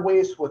yard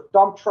waste with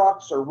dump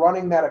trucks or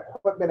running that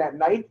equipment at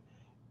night,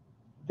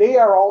 they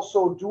are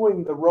also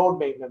doing the road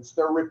maintenance.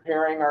 They're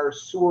repairing our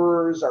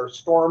sewers, our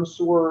storm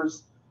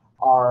sewers,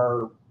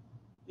 our,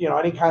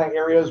 any kind of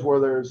areas where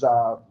there's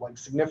like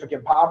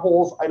significant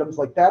potholes, items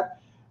like that.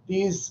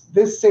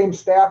 This same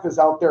staff is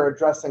out there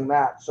addressing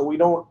that. So we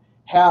don't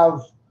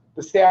have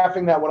the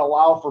staffing that would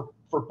allow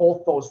for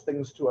both those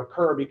things to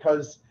occur,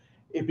 because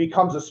it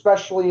becomes,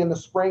 especially in the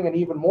spring and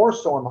even more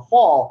so in the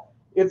fall,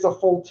 it's a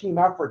full team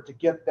effort to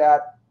get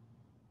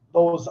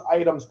those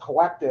items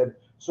collected.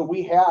 So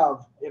we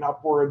have in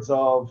upwards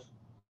of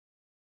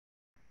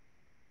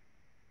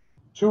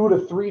 2 to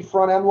 3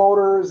 front end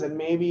loaders and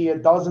maybe a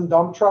dozen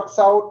dump trucks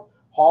out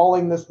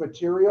hauling this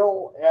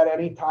material at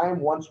any time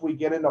once we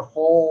get into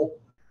full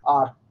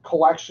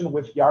collection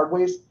with yard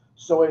waste.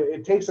 So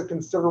it takes a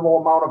considerable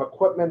amount of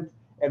equipment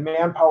and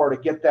manpower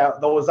to get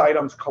those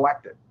items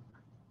collected.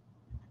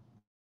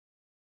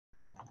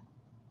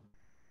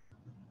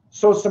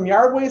 So some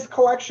yard waste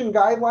collection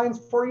guidelines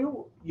for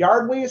you.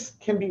 Yard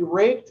waste can be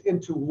raked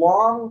into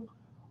long,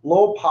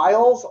 low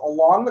piles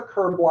along the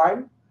curb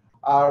line.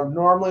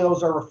 Normally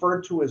those are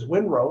referred to as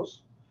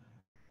windrows.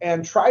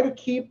 And try to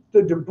keep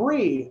the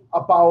debris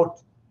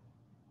about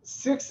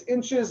 6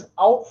 inches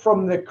out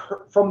from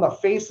the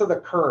face of the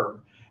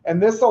curb.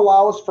 And this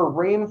allows for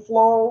rain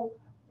flow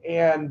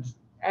and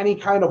any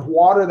kind of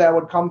water that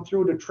would come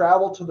through to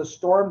travel to the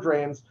storm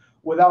drains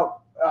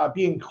without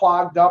being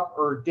clogged up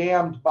or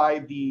dammed by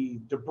the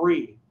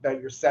debris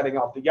that you're setting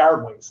out, the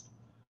yard waste.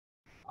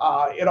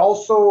 It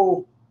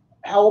also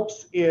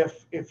helps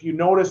if you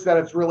notice that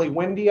it's really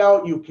windy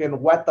out, you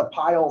can wet the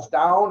piles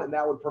down, and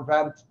that would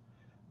prevent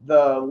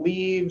the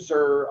leaves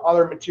or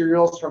other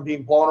materials from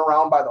being blown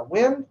around by the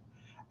wind.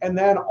 And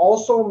then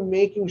also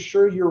making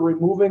sure you're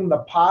removing the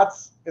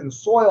pots and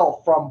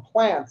soil from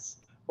plants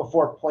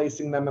before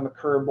placing them in the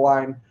curb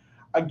line.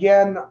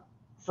 Again,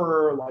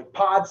 for like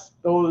pots,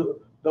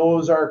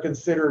 those are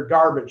considered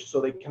garbage,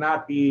 so they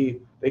cannot be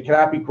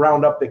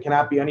ground up. They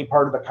cannot be any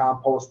part of the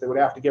compost. They would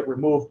have to get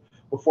removed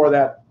before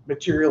that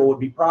material would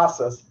be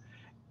processed.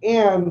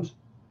 And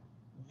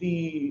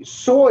the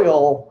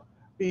soil,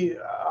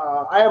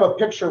 I have a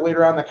picture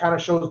later on that kind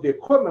of shows the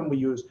equipment we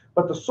use,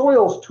 but the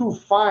soil's too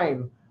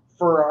fine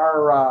for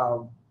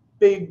our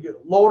big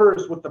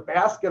loaders with the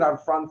basket on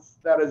front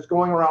that is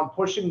going around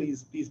pushing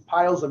these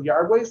piles of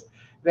yard waste,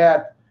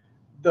 that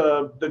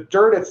the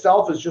dirt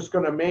itself is just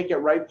going to make it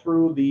right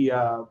through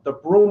the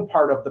broom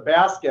part of the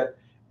basket,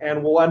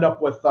 and we'll end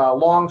up with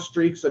long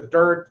streaks of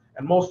dirt,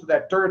 and most of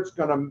that dirt's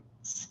going to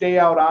stay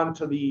out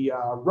onto the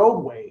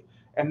roadway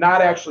and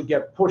not actually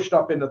get pushed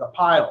up into the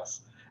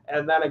piles.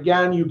 And then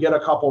again, you get a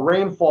couple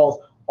rainfalls,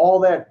 all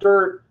that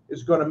dirt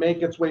is going to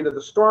make its way to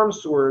the storm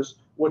sewers,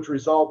 which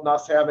result in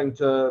us having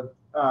to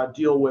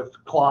deal with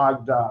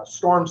clogged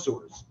storm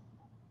sewers.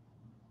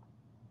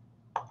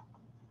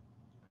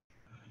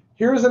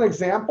 Here's an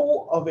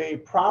example of a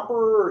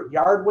proper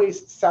yard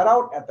waste set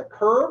out at the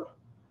curb.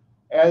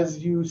 As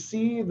you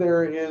see,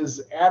 there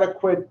is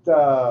adequate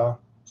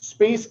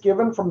space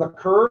given from the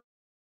curb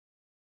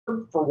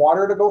for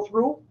water to go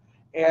through.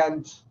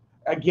 And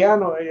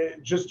again,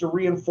 just to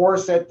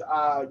reinforce it,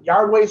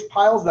 yard waste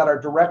piles that are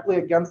directly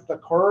against the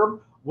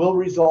curb will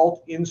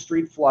result in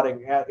street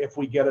flooding if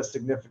we get a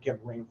significant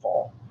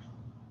rainfall.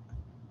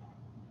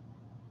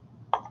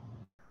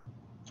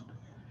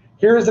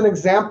 Here's an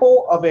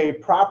example of a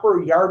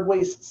proper yard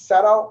waste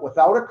set out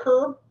without a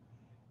curb.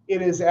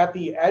 It is at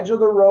the edge of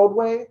the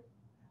roadway.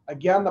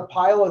 Again, the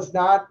pile is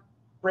not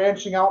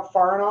branching out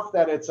far enough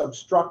that it's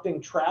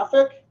obstructing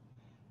traffic.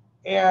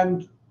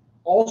 And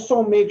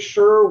also make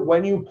sure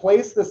when you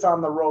place this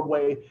on the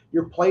roadway,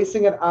 you're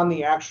placing it on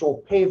the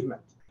actual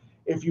pavement.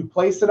 If you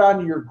place it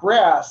on your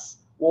grass,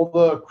 well,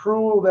 the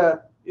crew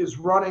that is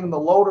running the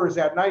loaders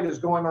at night is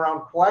going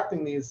around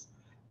collecting these.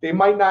 They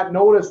might not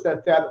notice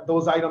that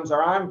those items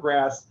are on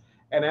grass,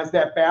 and as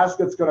that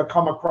basket's going to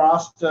come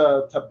across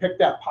to pick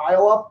that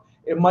pile up,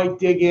 it might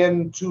dig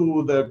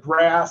into the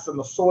grass and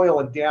the soil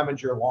and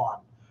damage your lawn.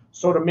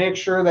 So to make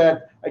sure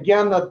that,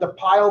 again, the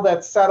pile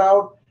that's set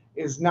out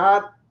is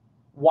not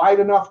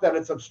wide enough that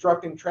it's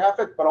obstructing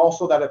traffic, but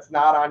also that it's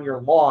not on your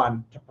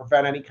lawn to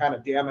prevent any kind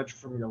of damage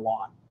from your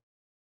lawn.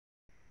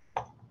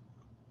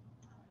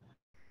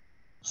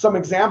 Some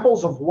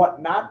examples of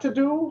what not to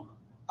do.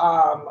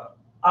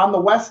 On the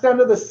west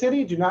end of the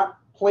city, do not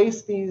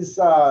place these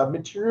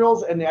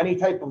materials in any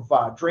type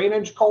of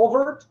drainage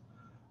culvert.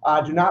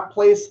 Do not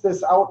place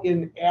this out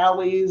in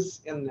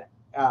alleys.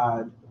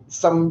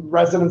 Some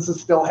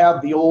residences still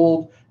have the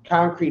old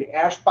concrete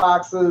ash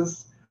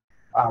boxes,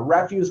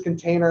 refuse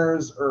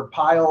containers, or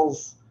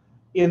piles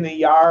in the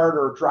yard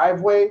or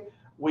driveway.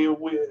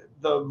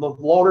 The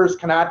loaders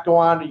cannot go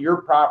onto your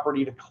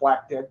property to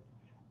collect it,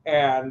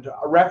 and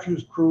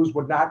refuse crews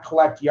would not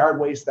collect yard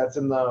waste that's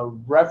in the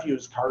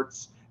refuse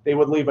carts. They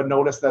would leave a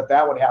notice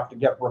that would have to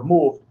get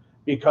removed,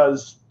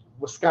 because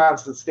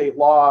Wisconsin state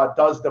law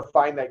does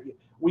define that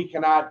we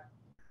cannot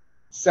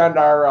send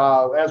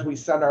as we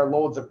send our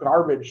loads of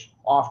garbage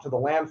off to the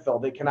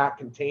landfill, they cannot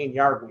contain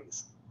yard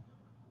waste.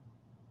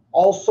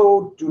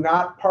 Also, do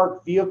not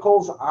park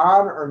vehicles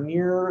on or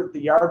near the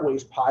yard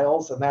waste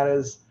piles, and that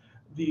is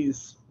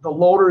the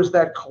loaders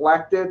that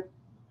collect it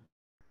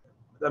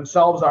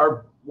themselves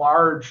are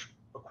large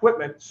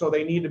equipment, so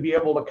they need to be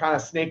able to kind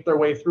of snake their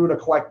way through to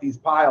collect these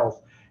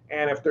piles.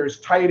 And if there's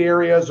tight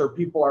areas or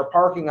people are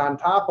parking on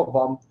top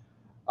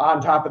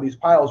of these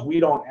piles, we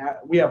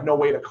have no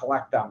way to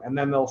collect them, and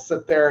then they'll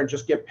sit there and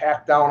just get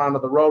packed down onto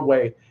the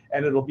roadway,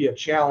 and it'll be a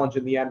challenge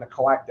in the end to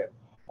collect it.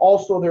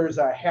 Also, there's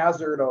a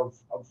hazard of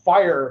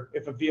fire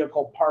if a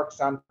vehicle parks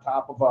on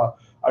top of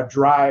a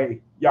dry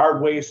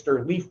yard waste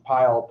or leaf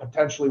pile,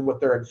 potentially with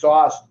their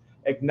exhaust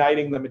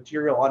igniting the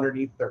material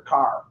underneath their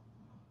car.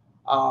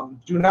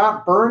 Do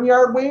not burn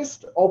yard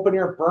waste. Open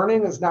air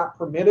burning is not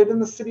permitted in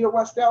the city of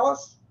West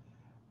Allis.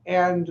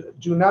 And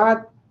do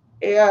not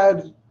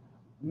add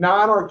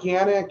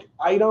non-organic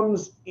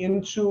items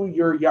into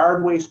your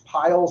yard waste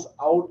piles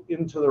out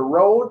into the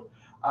road.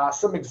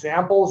 Some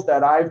examples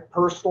that I've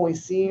personally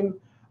seen,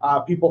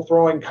 people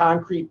throwing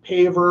concrete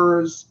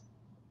pavers,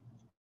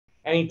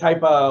 any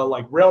type of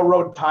like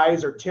railroad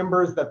ties or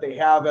timbers that they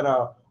have in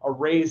a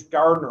raised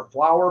garden or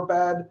flower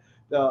bed,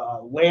 the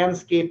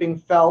landscaping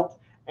felt,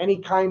 any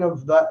kind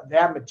of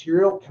that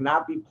material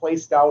cannot be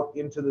placed out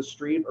into the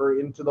street or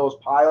into those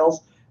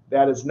piles.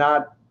 That is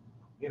not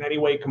in any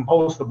way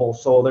compostable,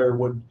 so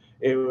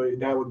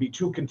that would be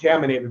too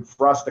contaminated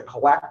for us to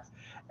collect.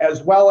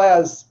 As well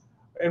as,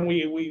 and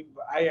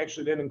I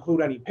actually didn't include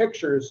any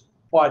pictures,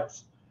 but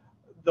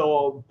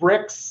the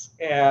bricks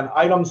and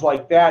items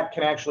like that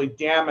can actually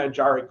damage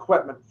our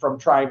equipment from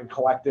trying to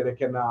collect it. It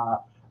can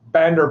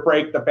bend or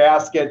break the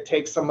basket,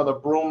 take some of the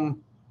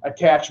broom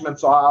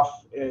attachments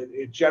off.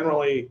 It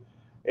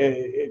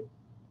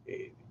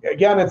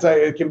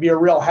can be a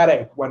real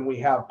headache when we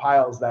have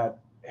piles that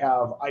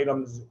have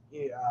items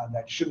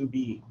that shouldn't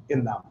be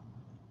in them.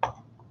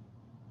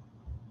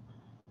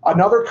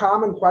 Another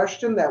common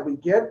question that we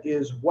get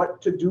is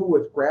what to do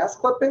with grass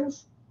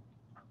clippings.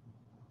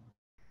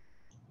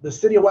 The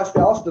city of West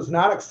Allis does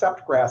not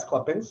accept grass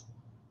clippings.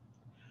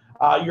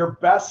 Your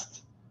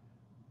best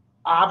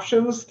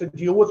options to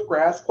deal with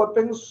grass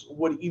clippings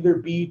would either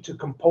be to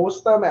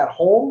compost them at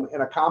home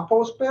in a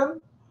compost bin,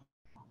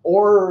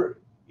 or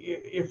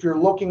if you're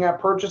looking at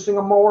purchasing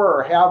a mower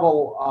or have a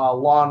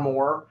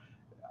lawnmower,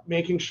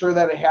 making sure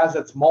that it has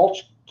its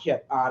mulch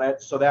kit on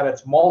it so that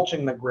it's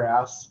mulching the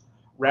grass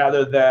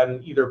rather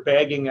than either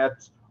bagging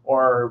it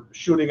or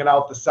shooting it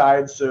out the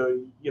side.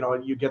 So,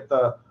 you get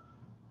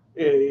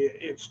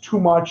it's too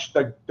much.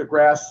 The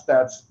grass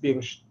that's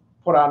being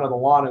put onto the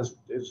lawn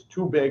is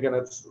too big and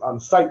it's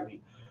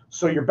unsightly.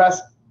 So your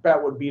best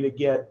bet would be to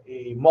get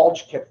a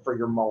mulch kit for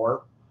your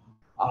mower.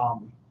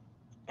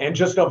 And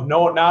just of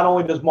note, not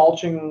only does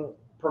mulching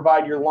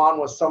provide your lawn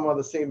with some of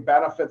the same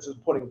benefits as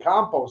putting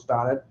compost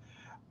on it,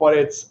 but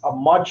it's a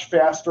much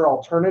faster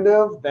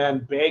alternative than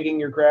bagging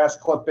your grass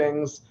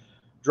clippings,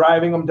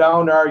 driving them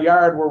down to our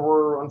yard, where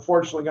we're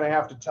unfortunately going to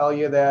have to tell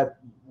you that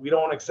we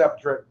don't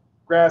accept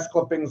grass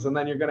clippings, and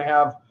then you're going to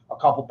have a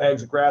couple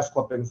bags of grass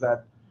clippings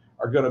that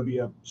are going to be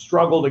a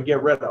struggle to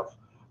get rid of.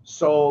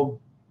 So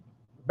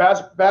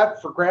best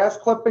bet for grass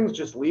clippings,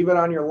 just leave it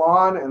on your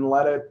lawn and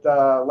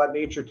let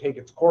nature take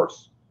its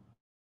course.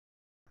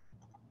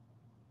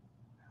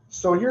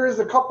 So here is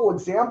a couple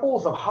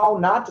examples of how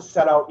not to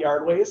set out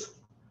yard waste.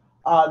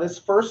 This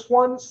first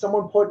one,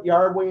 someone put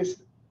yard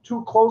waste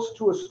too close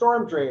to a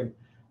storm drain,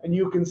 and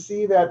you can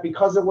see that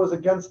because it was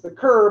against the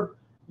curb,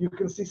 you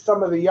can see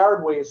some of the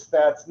yard waste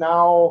that's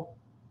now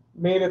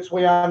made its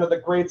way onto the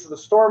grates of the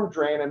storm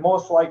drain, and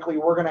most likely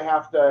we're going to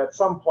have to at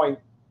some point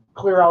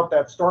clear out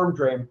that storm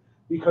drain,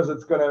 because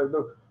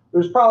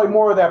there's probably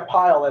more of that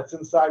pile that's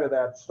inside of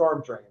that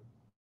storm drain.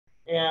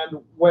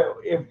 And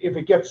if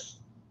it gets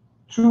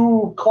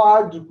too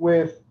clogged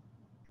with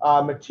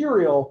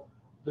material,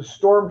 the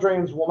storm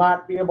drains will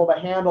not be able to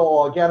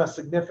handle, again, a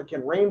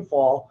significant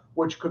rainfall,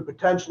 which could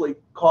potentially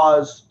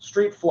cause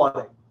street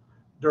flooding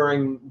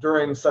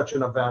during such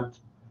an event.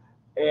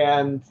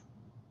 And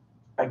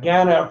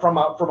again, from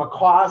a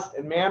cost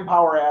and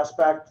manpower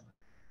aspect,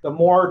 the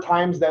more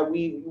times that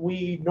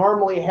we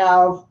normally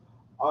have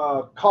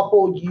a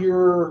couple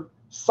year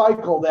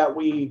cycle that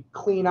we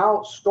clean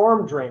out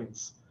storm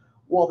drains.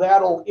 well,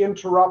 that'll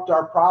interrupt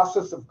our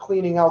process of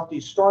cleaning out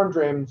these storm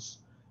drains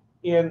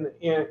in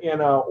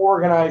an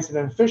organized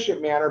and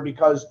efficient manner,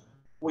 because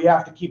we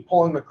have to keep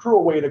pulling the crew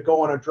away to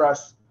go and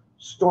address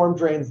storm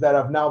drains that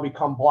have now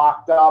become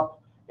blocked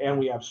up, and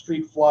we have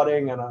street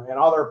flooding and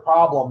other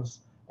problems,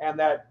 and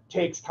that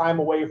takes time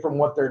away from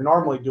what they're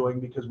normally doing,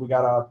 because we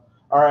gotta,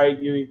 all right,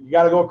 you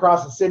gotta go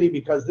across the city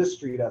because this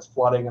street has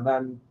flooding, and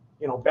then,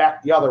 you know,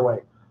 back the other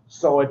way.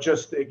 So it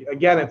just,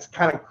 again, it's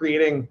kind of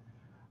creating,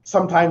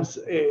 sometimes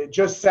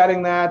just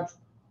setting that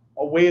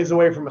a ways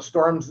away from a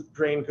storm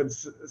drain could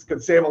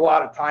save a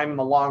lot of time in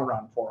the long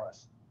run for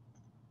us.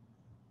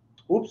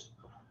 Oops,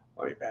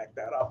 let me back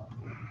that up.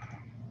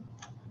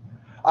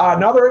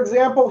 Another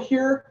example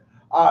here,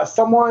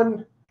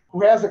 someone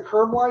who has a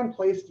curb line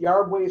placed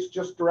yard waste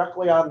just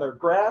directly on their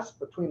grass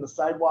between the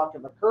sidewalk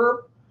and the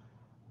curb.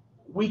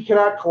 We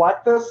cannot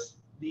collect this.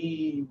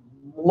 The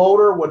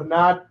loader would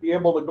not be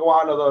able to go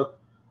onto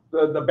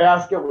the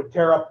basket, would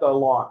tear up the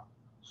lawn.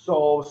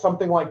 So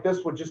something like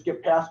this would just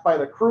get passed by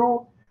the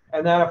crew,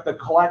 and then if the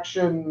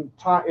collection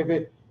time,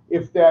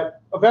 if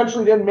that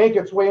eventually didn't make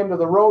its way into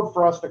the road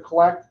for us to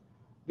collect,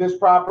 this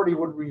property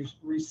would be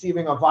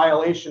receiving a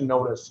violation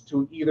notice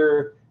to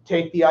either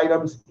take the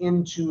items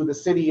into the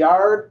city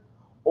yard,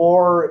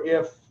 or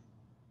if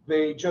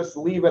they just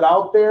leave it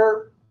out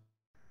there,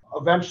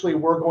 eventually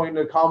we're going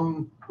to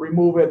come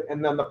remove it,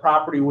 and then the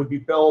property would be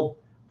billed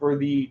for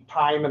the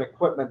time and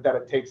equipment that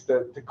it takes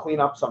to clean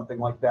up something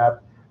like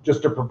that,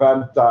 just to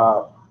prevent,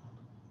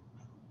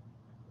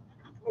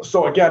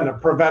 so again, to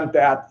prevent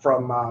that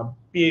from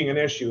being an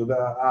issue.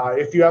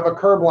 If you have a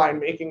curb line,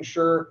 making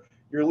sure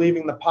you're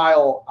leaving the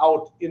pile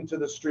out into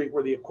the street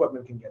where the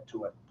equipment can get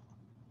to it.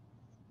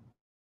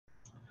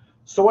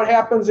 So what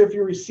happens if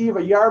you receive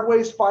a yard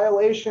waste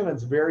violation?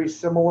 It's very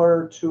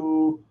similar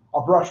to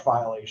a brush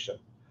violation.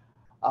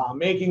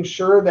 Making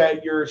sure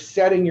that you're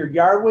setting your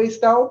yard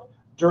waste out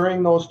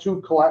during those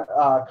two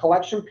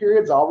collection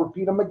periods. I'll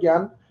repeat them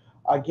again.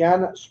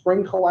 Again,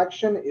 spring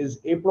collection is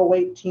April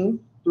 18th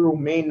through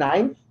May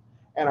 9th,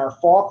 and our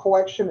fall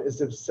collection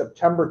is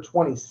September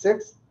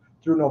 26th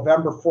through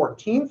November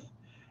 14th.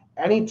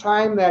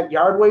 Anytime that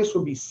yard waste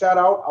would be set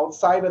out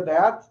outside of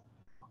that,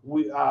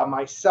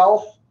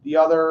 myself, the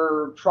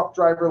other truck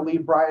driver, Lee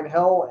Brian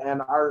Hill,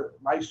 and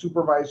my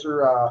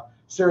supervisor,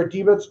 Sarah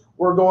Diebitz,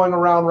 we're going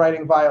around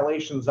writing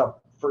violations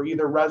up for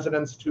either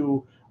residents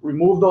to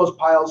remove those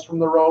piles from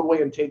the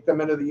roadway and take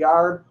them into the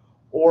yard,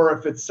 or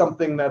if it's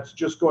something that's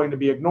just going to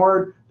be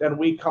ignored, then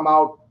we come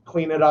out,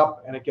 clean it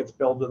up, and it gets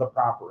billed to the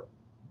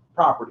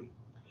property.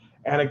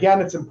 And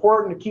again, it's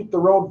important to keep the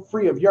road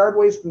free of yard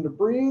waste and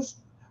debris,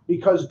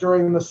 because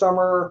during the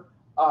summer,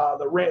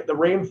 the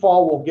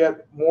rainfall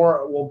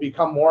will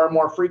become more and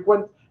more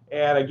frequent.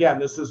 And again,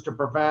 this is to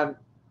prevent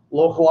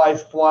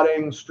localized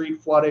flooding,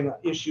 street flooding,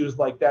 issues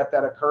like that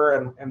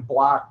occur, and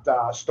blocked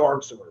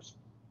storm sewers.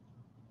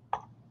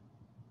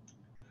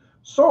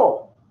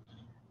 So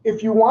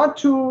if you want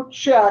to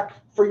check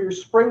for your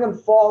spring and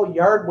fall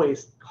yard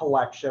waste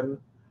collection,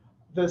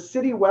 the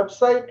city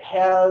website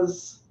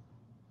has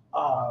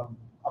a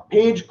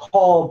page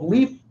called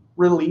Leaf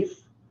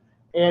Relief,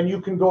 and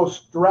you can go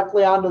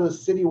directly onto the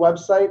city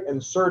website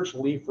and search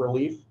Leaf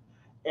Relief,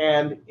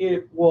 and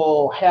it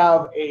will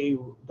have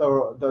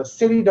the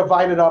city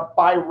divided up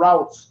by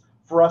routes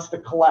for us to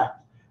collect.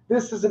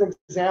 This is an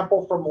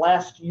example from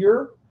last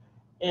year,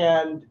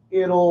 and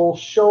it'll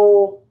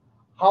show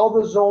how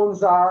the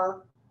zones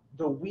are,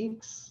 the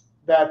weeks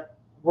that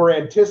we're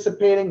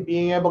anticipating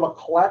being able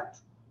to collect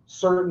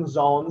certain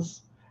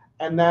zones,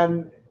 and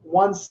then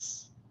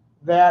once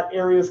that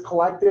area is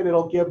collected,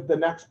 it'll give the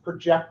next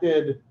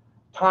projected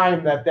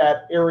time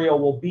that area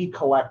will be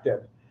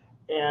collected.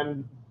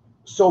 And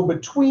so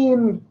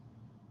between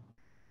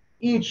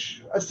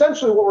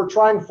essentially what we're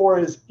trying for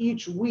is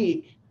each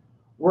week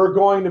we're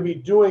going to be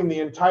doing the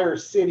entire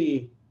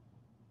city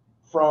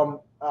from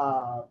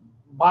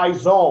by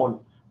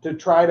zone to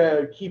try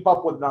to keep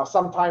up with. Now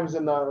sometimes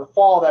in the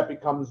fall that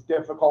becomes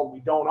difficult. We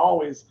don't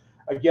always,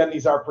 again,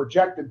 these are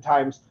projected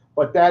times,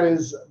 but that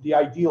is the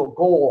ideal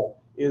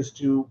goal, is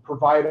to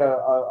provide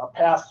a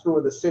pass through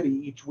of the city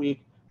each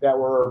week that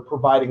we're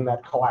providing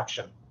that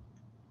collection.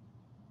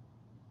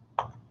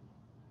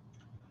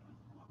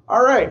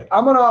 All right,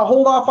 I'm gonna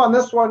hold off on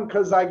this one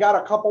because I got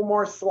a couple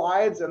more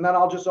slides, and then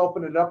I'll just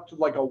open it up to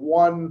like a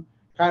one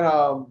kind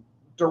of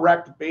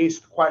direct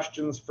based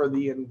questions for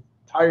the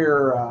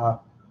entire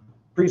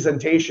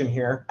presentation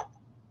here.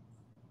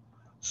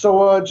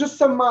 So just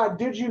some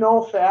did you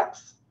know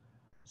facts.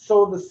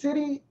 So the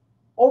city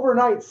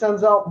overnight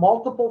sends out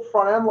multiple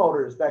front end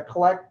loaders that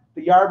collect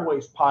the yard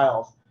waste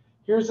piles.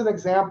 Here's an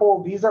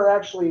example. These are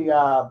actually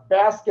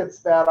baskets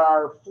that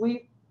our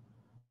fleet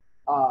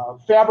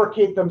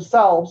fabricate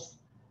themselves,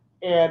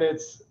 and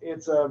it's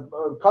a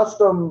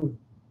custom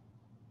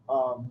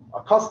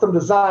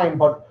design,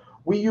 but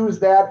we use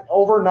that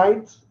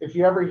overnight. If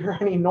you ever hear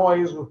any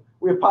noise,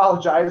 we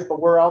apologize, but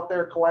we're out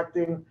there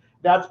collecting.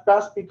 That's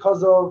best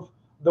because of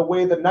the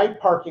way the night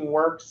parking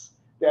works.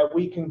 that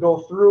we can go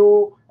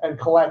through and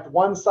collect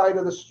one side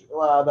of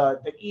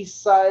the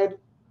east side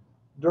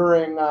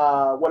during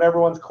when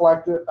everyone's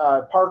parked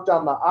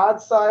on the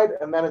odd side,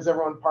 and then as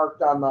everyone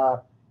parked on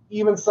the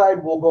even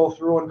side, we'll go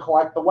through and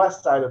collect the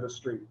west side of the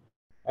street.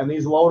 And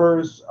these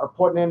loaders are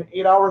putting in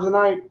 8 hours a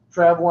night,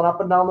 traveling up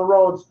and down the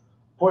roads,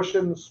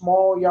 pushing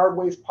small yard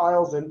waste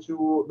piles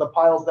into the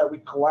piles that we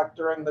collect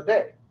during the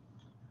day.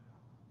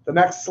 The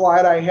next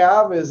slide I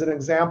have is an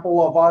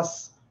example of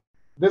us.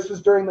 This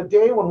is during the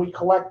day when we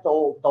collect the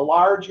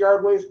large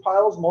yard waste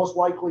piles. Most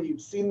likely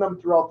you've seen them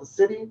throughout the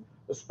city,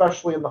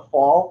 especially in the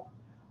fall.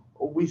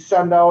 We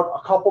send out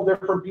a couple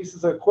different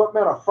pieces of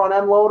equipment, a front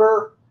end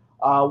loader,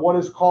 what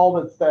is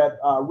called, it's that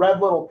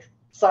red little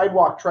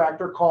sidewalk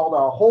tractor called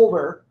a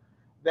holder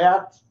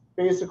that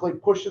basically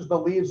pushes the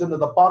leaves into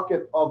the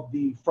bucket of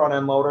the front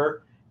end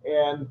loader.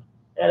 And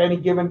at any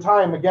given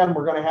time, again,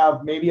 we're going to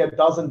have maybe a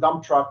dozen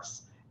dump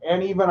trucks,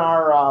 and even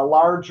our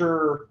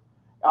larger,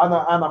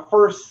 on the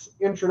first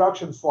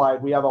introduction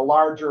slide, we have a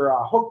larger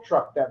hook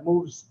truck that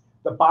moves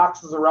the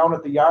boxes around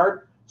at the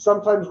yard.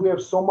 Sometimes we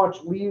have so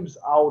much leaves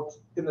out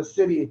in the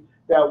city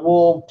that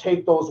we'll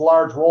take those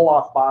large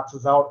roll-off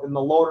boxes out, and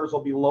the loaders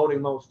will be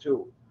loading those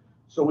too.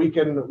 So we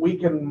can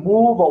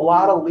move a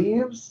lot of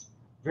leaves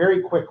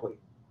very quickly.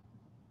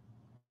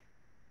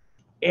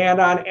 And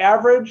on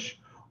average,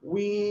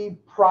 we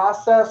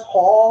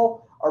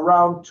haul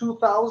around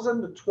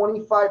 2,000 to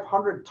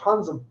 2,500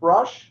 tons of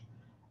brush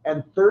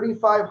and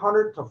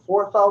 3,500 to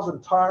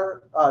 4,000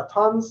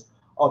 tons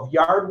of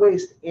yard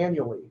waste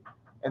annually.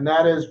 And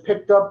that is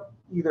picked up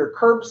either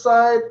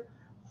curbside,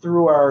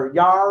 through our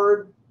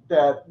yard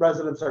that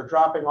residents are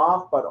dropping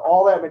off, but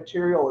all that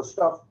material is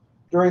stuff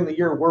during the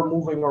year we're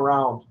moving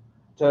around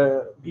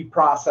to be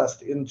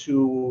processed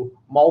into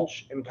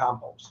mulch and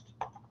compost.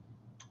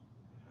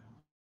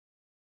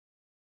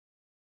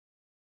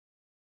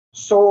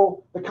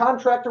 So the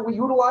contractor we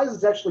utilize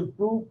is actually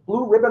Blue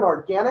Ribbon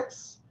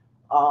Organics.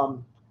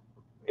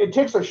 It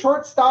takes a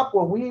short stop.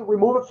 When we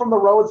remove it from the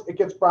roads, it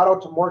gets brought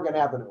out to Morgan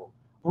Avenue.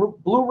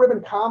 Blue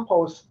Ribbon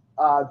Compost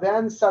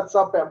then sets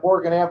up at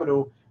Morgan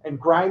Avenue and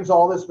grinds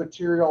all this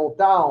material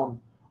down,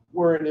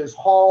 where it is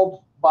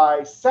hauled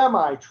by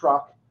semi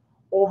truck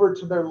over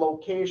to their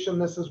location.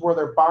 This is where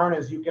their barn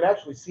is. You can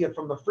actually see it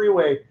from the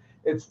freeway.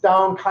 It's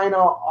down kind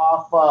of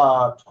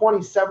off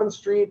 27th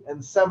Street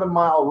and 7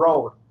 Mile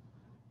Road.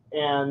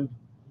 And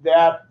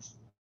that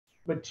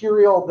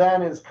material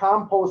then is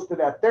composted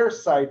at their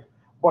site,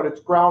 but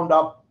it's ground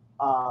up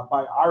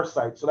by our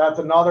site. So that's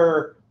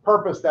another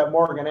purpose that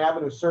Morgan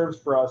Avenue serves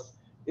for us,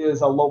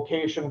 is a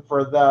location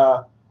for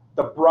the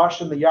brush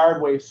and the yard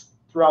waste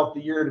throughout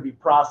the year to be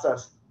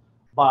processed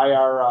by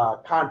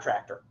our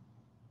contractor.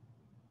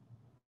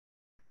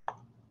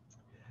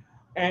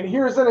 And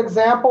here's an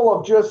example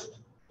of just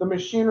the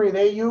machinery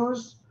they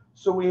use.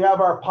 So we have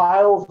our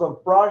piles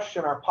of brush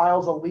and our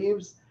piles of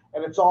leaves,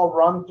 and it's all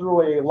run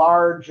through a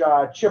large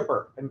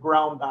chipper and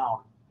ground down.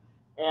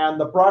 And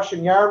the brush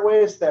and yard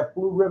waste that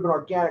Blue Ribbon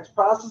Organics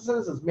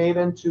processes is made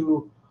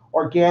into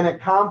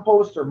organic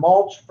compost or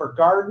mulch for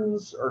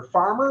gardens or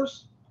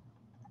farmers.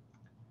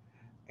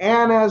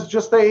 And as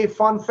just a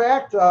fun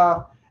fact,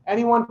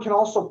 anyone can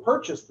also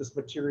purchase this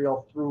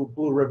material through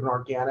Blue Ribbon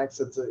Organics.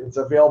 It's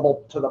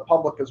available to the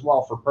public as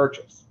well for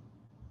purchase.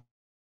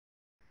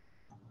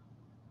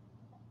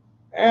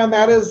 And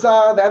that is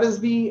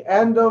the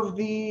end of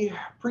the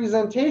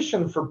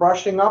presentation for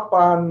brushing up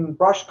on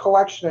brush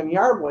collection and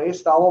yard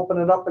waste. I'll open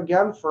it up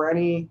again for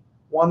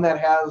anyone that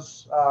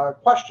has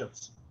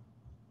questions.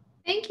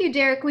 Thank you,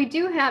 Derek. We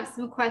do have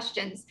some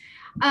questions.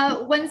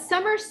 When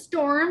summer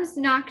storms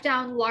knock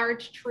down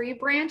large tree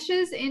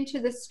branches into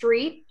the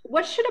street,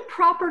 what should a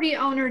property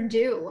owner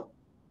do?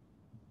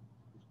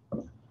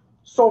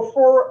 So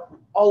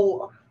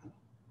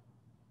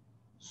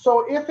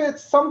if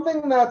it's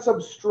something that's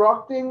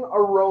obstructing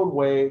a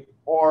roadway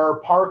or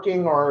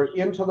parking or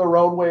into the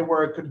roadway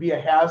where it could be a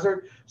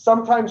hazard,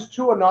 sometimes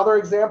too, another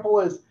example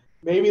is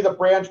maybe the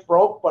branch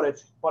broke, but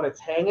it's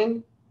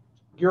hanging.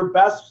 Your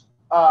best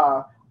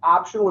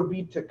option would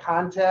be to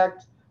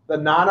contact the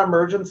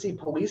non-emergency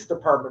police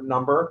department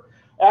number.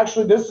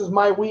 Actually, this is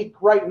my week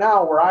right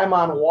now where I'm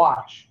on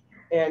watch.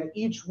 And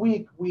each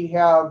week we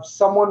have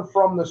someone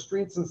from the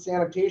Streets and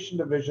Sanitation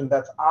Division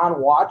that's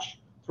on watch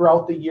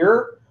throughout the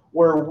year,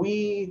 where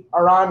we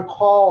are on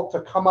call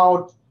to come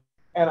out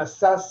and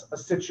assess a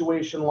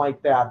situation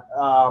like that.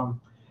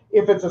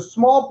 If it's a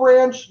small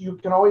branch, you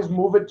can always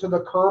move it to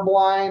the curb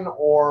line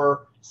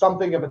or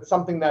something, if it's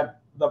something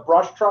that the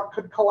brush truck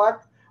could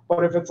collect.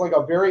 But if it's like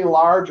a very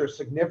large or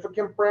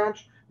significant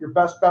branch, your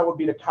best bet would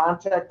be to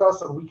contact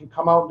us, and we can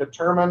come out and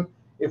determine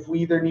if we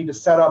either need to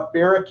set up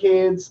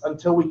barricades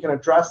until we can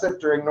address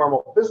it during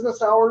normal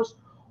business hours,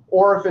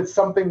 or if it's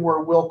something where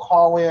we'll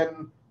call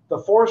in the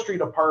forestry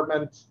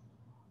department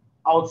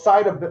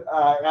outside of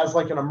as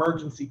like an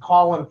emergency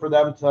call-in for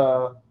them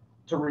to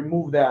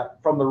remove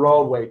that from the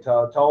roadway,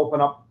 to open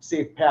up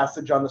safe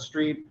passage on the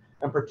street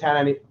and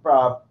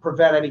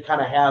prevent any kind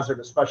of hazard,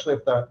 especially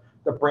if the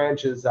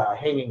branch is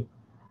hanging.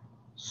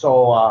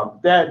 So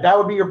that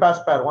would be your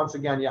best bet. Once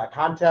again, yeah,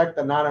 contact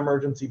the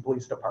non-emergency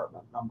police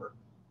department number.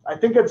 I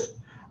think it's,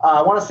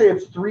 I want to say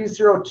it's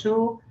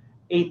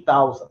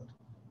 302-8000.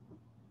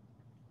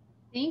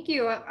 Thank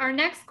you. Our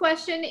next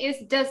question is,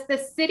 does the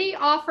city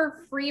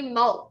offer free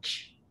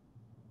mulch?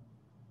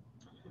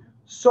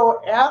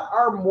 So at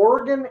our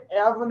Morgan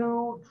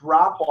Avenue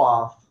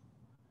drop-off,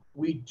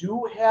 we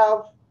do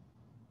have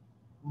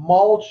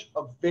mulch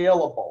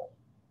available,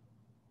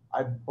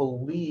 I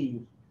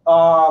believe.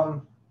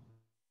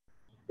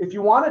 If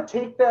you want to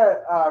take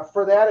that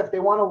for that, if they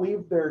want to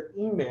leave their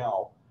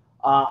email,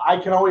 I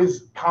can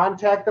always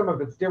contact them if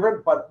it's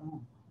different. But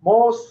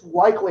most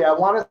likely, I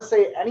want to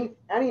say any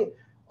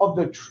of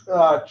the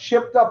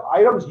chipped up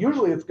items.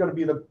 Usually, it's going to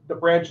be the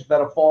branches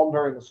that have fallen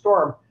during the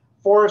storm.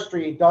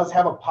 Forestry does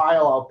have a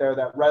pile out there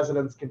that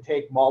residents can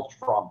take mulch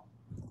from.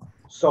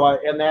 So,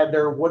 and that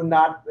there would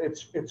not,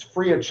 it's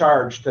free of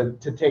charge to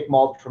take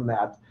mulch from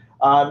that.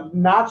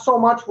 Not so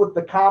much with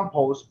the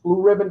compost.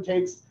 Blue Ribbon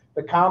takes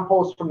the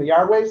compost from the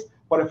yard waste,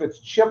 but if it's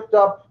chipped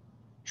up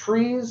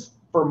trees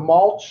for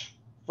mulch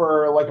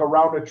for like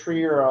around a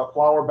tree or a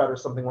flower bed or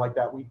something like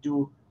that, we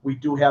do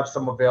have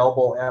some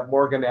available at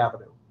Morgan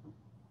Avenue.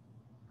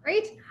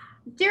 Great.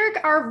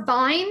 Derek, are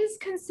vines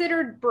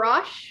considered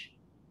brush?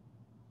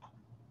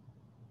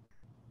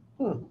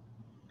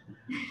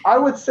 I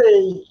would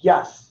say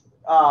yes.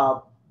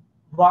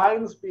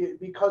 Vines,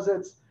 because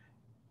it's,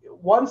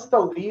 once the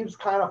leaves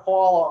kind of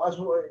fall,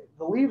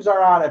 the leaves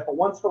are on it, but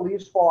once the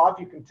leaves fall off,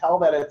 you can tell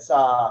that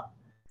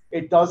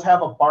it does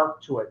have a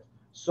bark to it.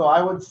 So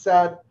I would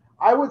say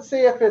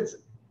if it's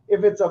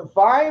a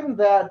vine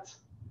that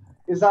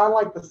is on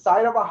like the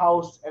side of a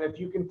house, and if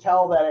you can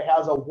tell that it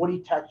has a woody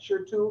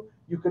texture to,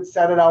 you could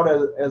set it out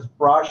as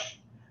brush.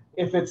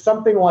 If it's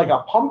something like a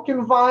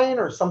pumpkin vine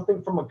or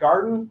something from a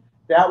garden,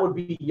 that would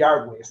be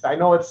yard waste. I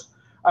know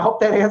I hope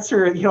that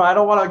answer, I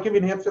don't want to give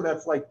you an answer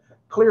that's like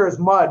clear as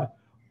mud,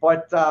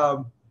 but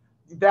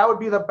that would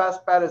be the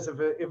best bet. Is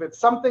if it's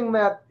something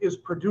that is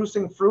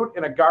producing fruit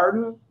in a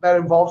garden that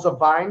involves a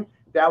vine,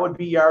 that would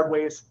be yard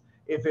waste.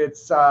 If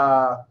it's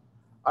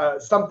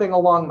something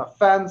along the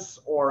fence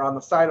or on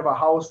the side of a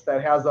house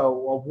that has a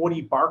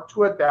woody bark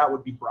to it, that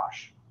would be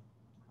brush.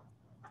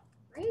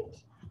 Great.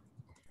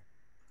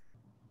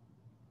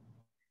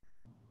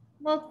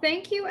 Well,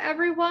 thank you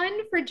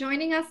everyone for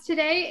joining us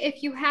today.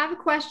 If you have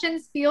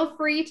questions, feel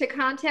free to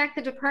contact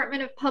the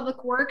Department of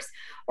Public Works,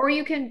 or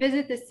you can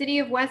visit the City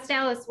of West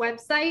Allis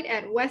website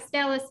at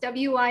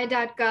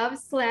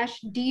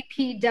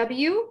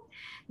westdallaswi.gov/DPW.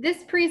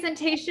 This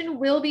presentation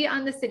will be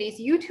on the city's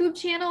YouTube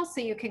channel,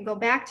 so you can go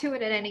back to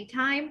it at any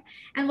time.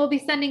 And we'll be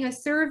sending a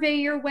survey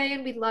your way,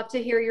 and we'd love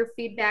to hear your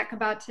feedback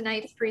about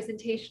tonight's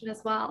presentation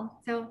as well.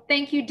 So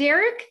thank you,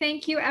 Derek.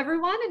 Thank you,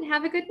 everyone, and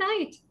have a good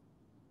night.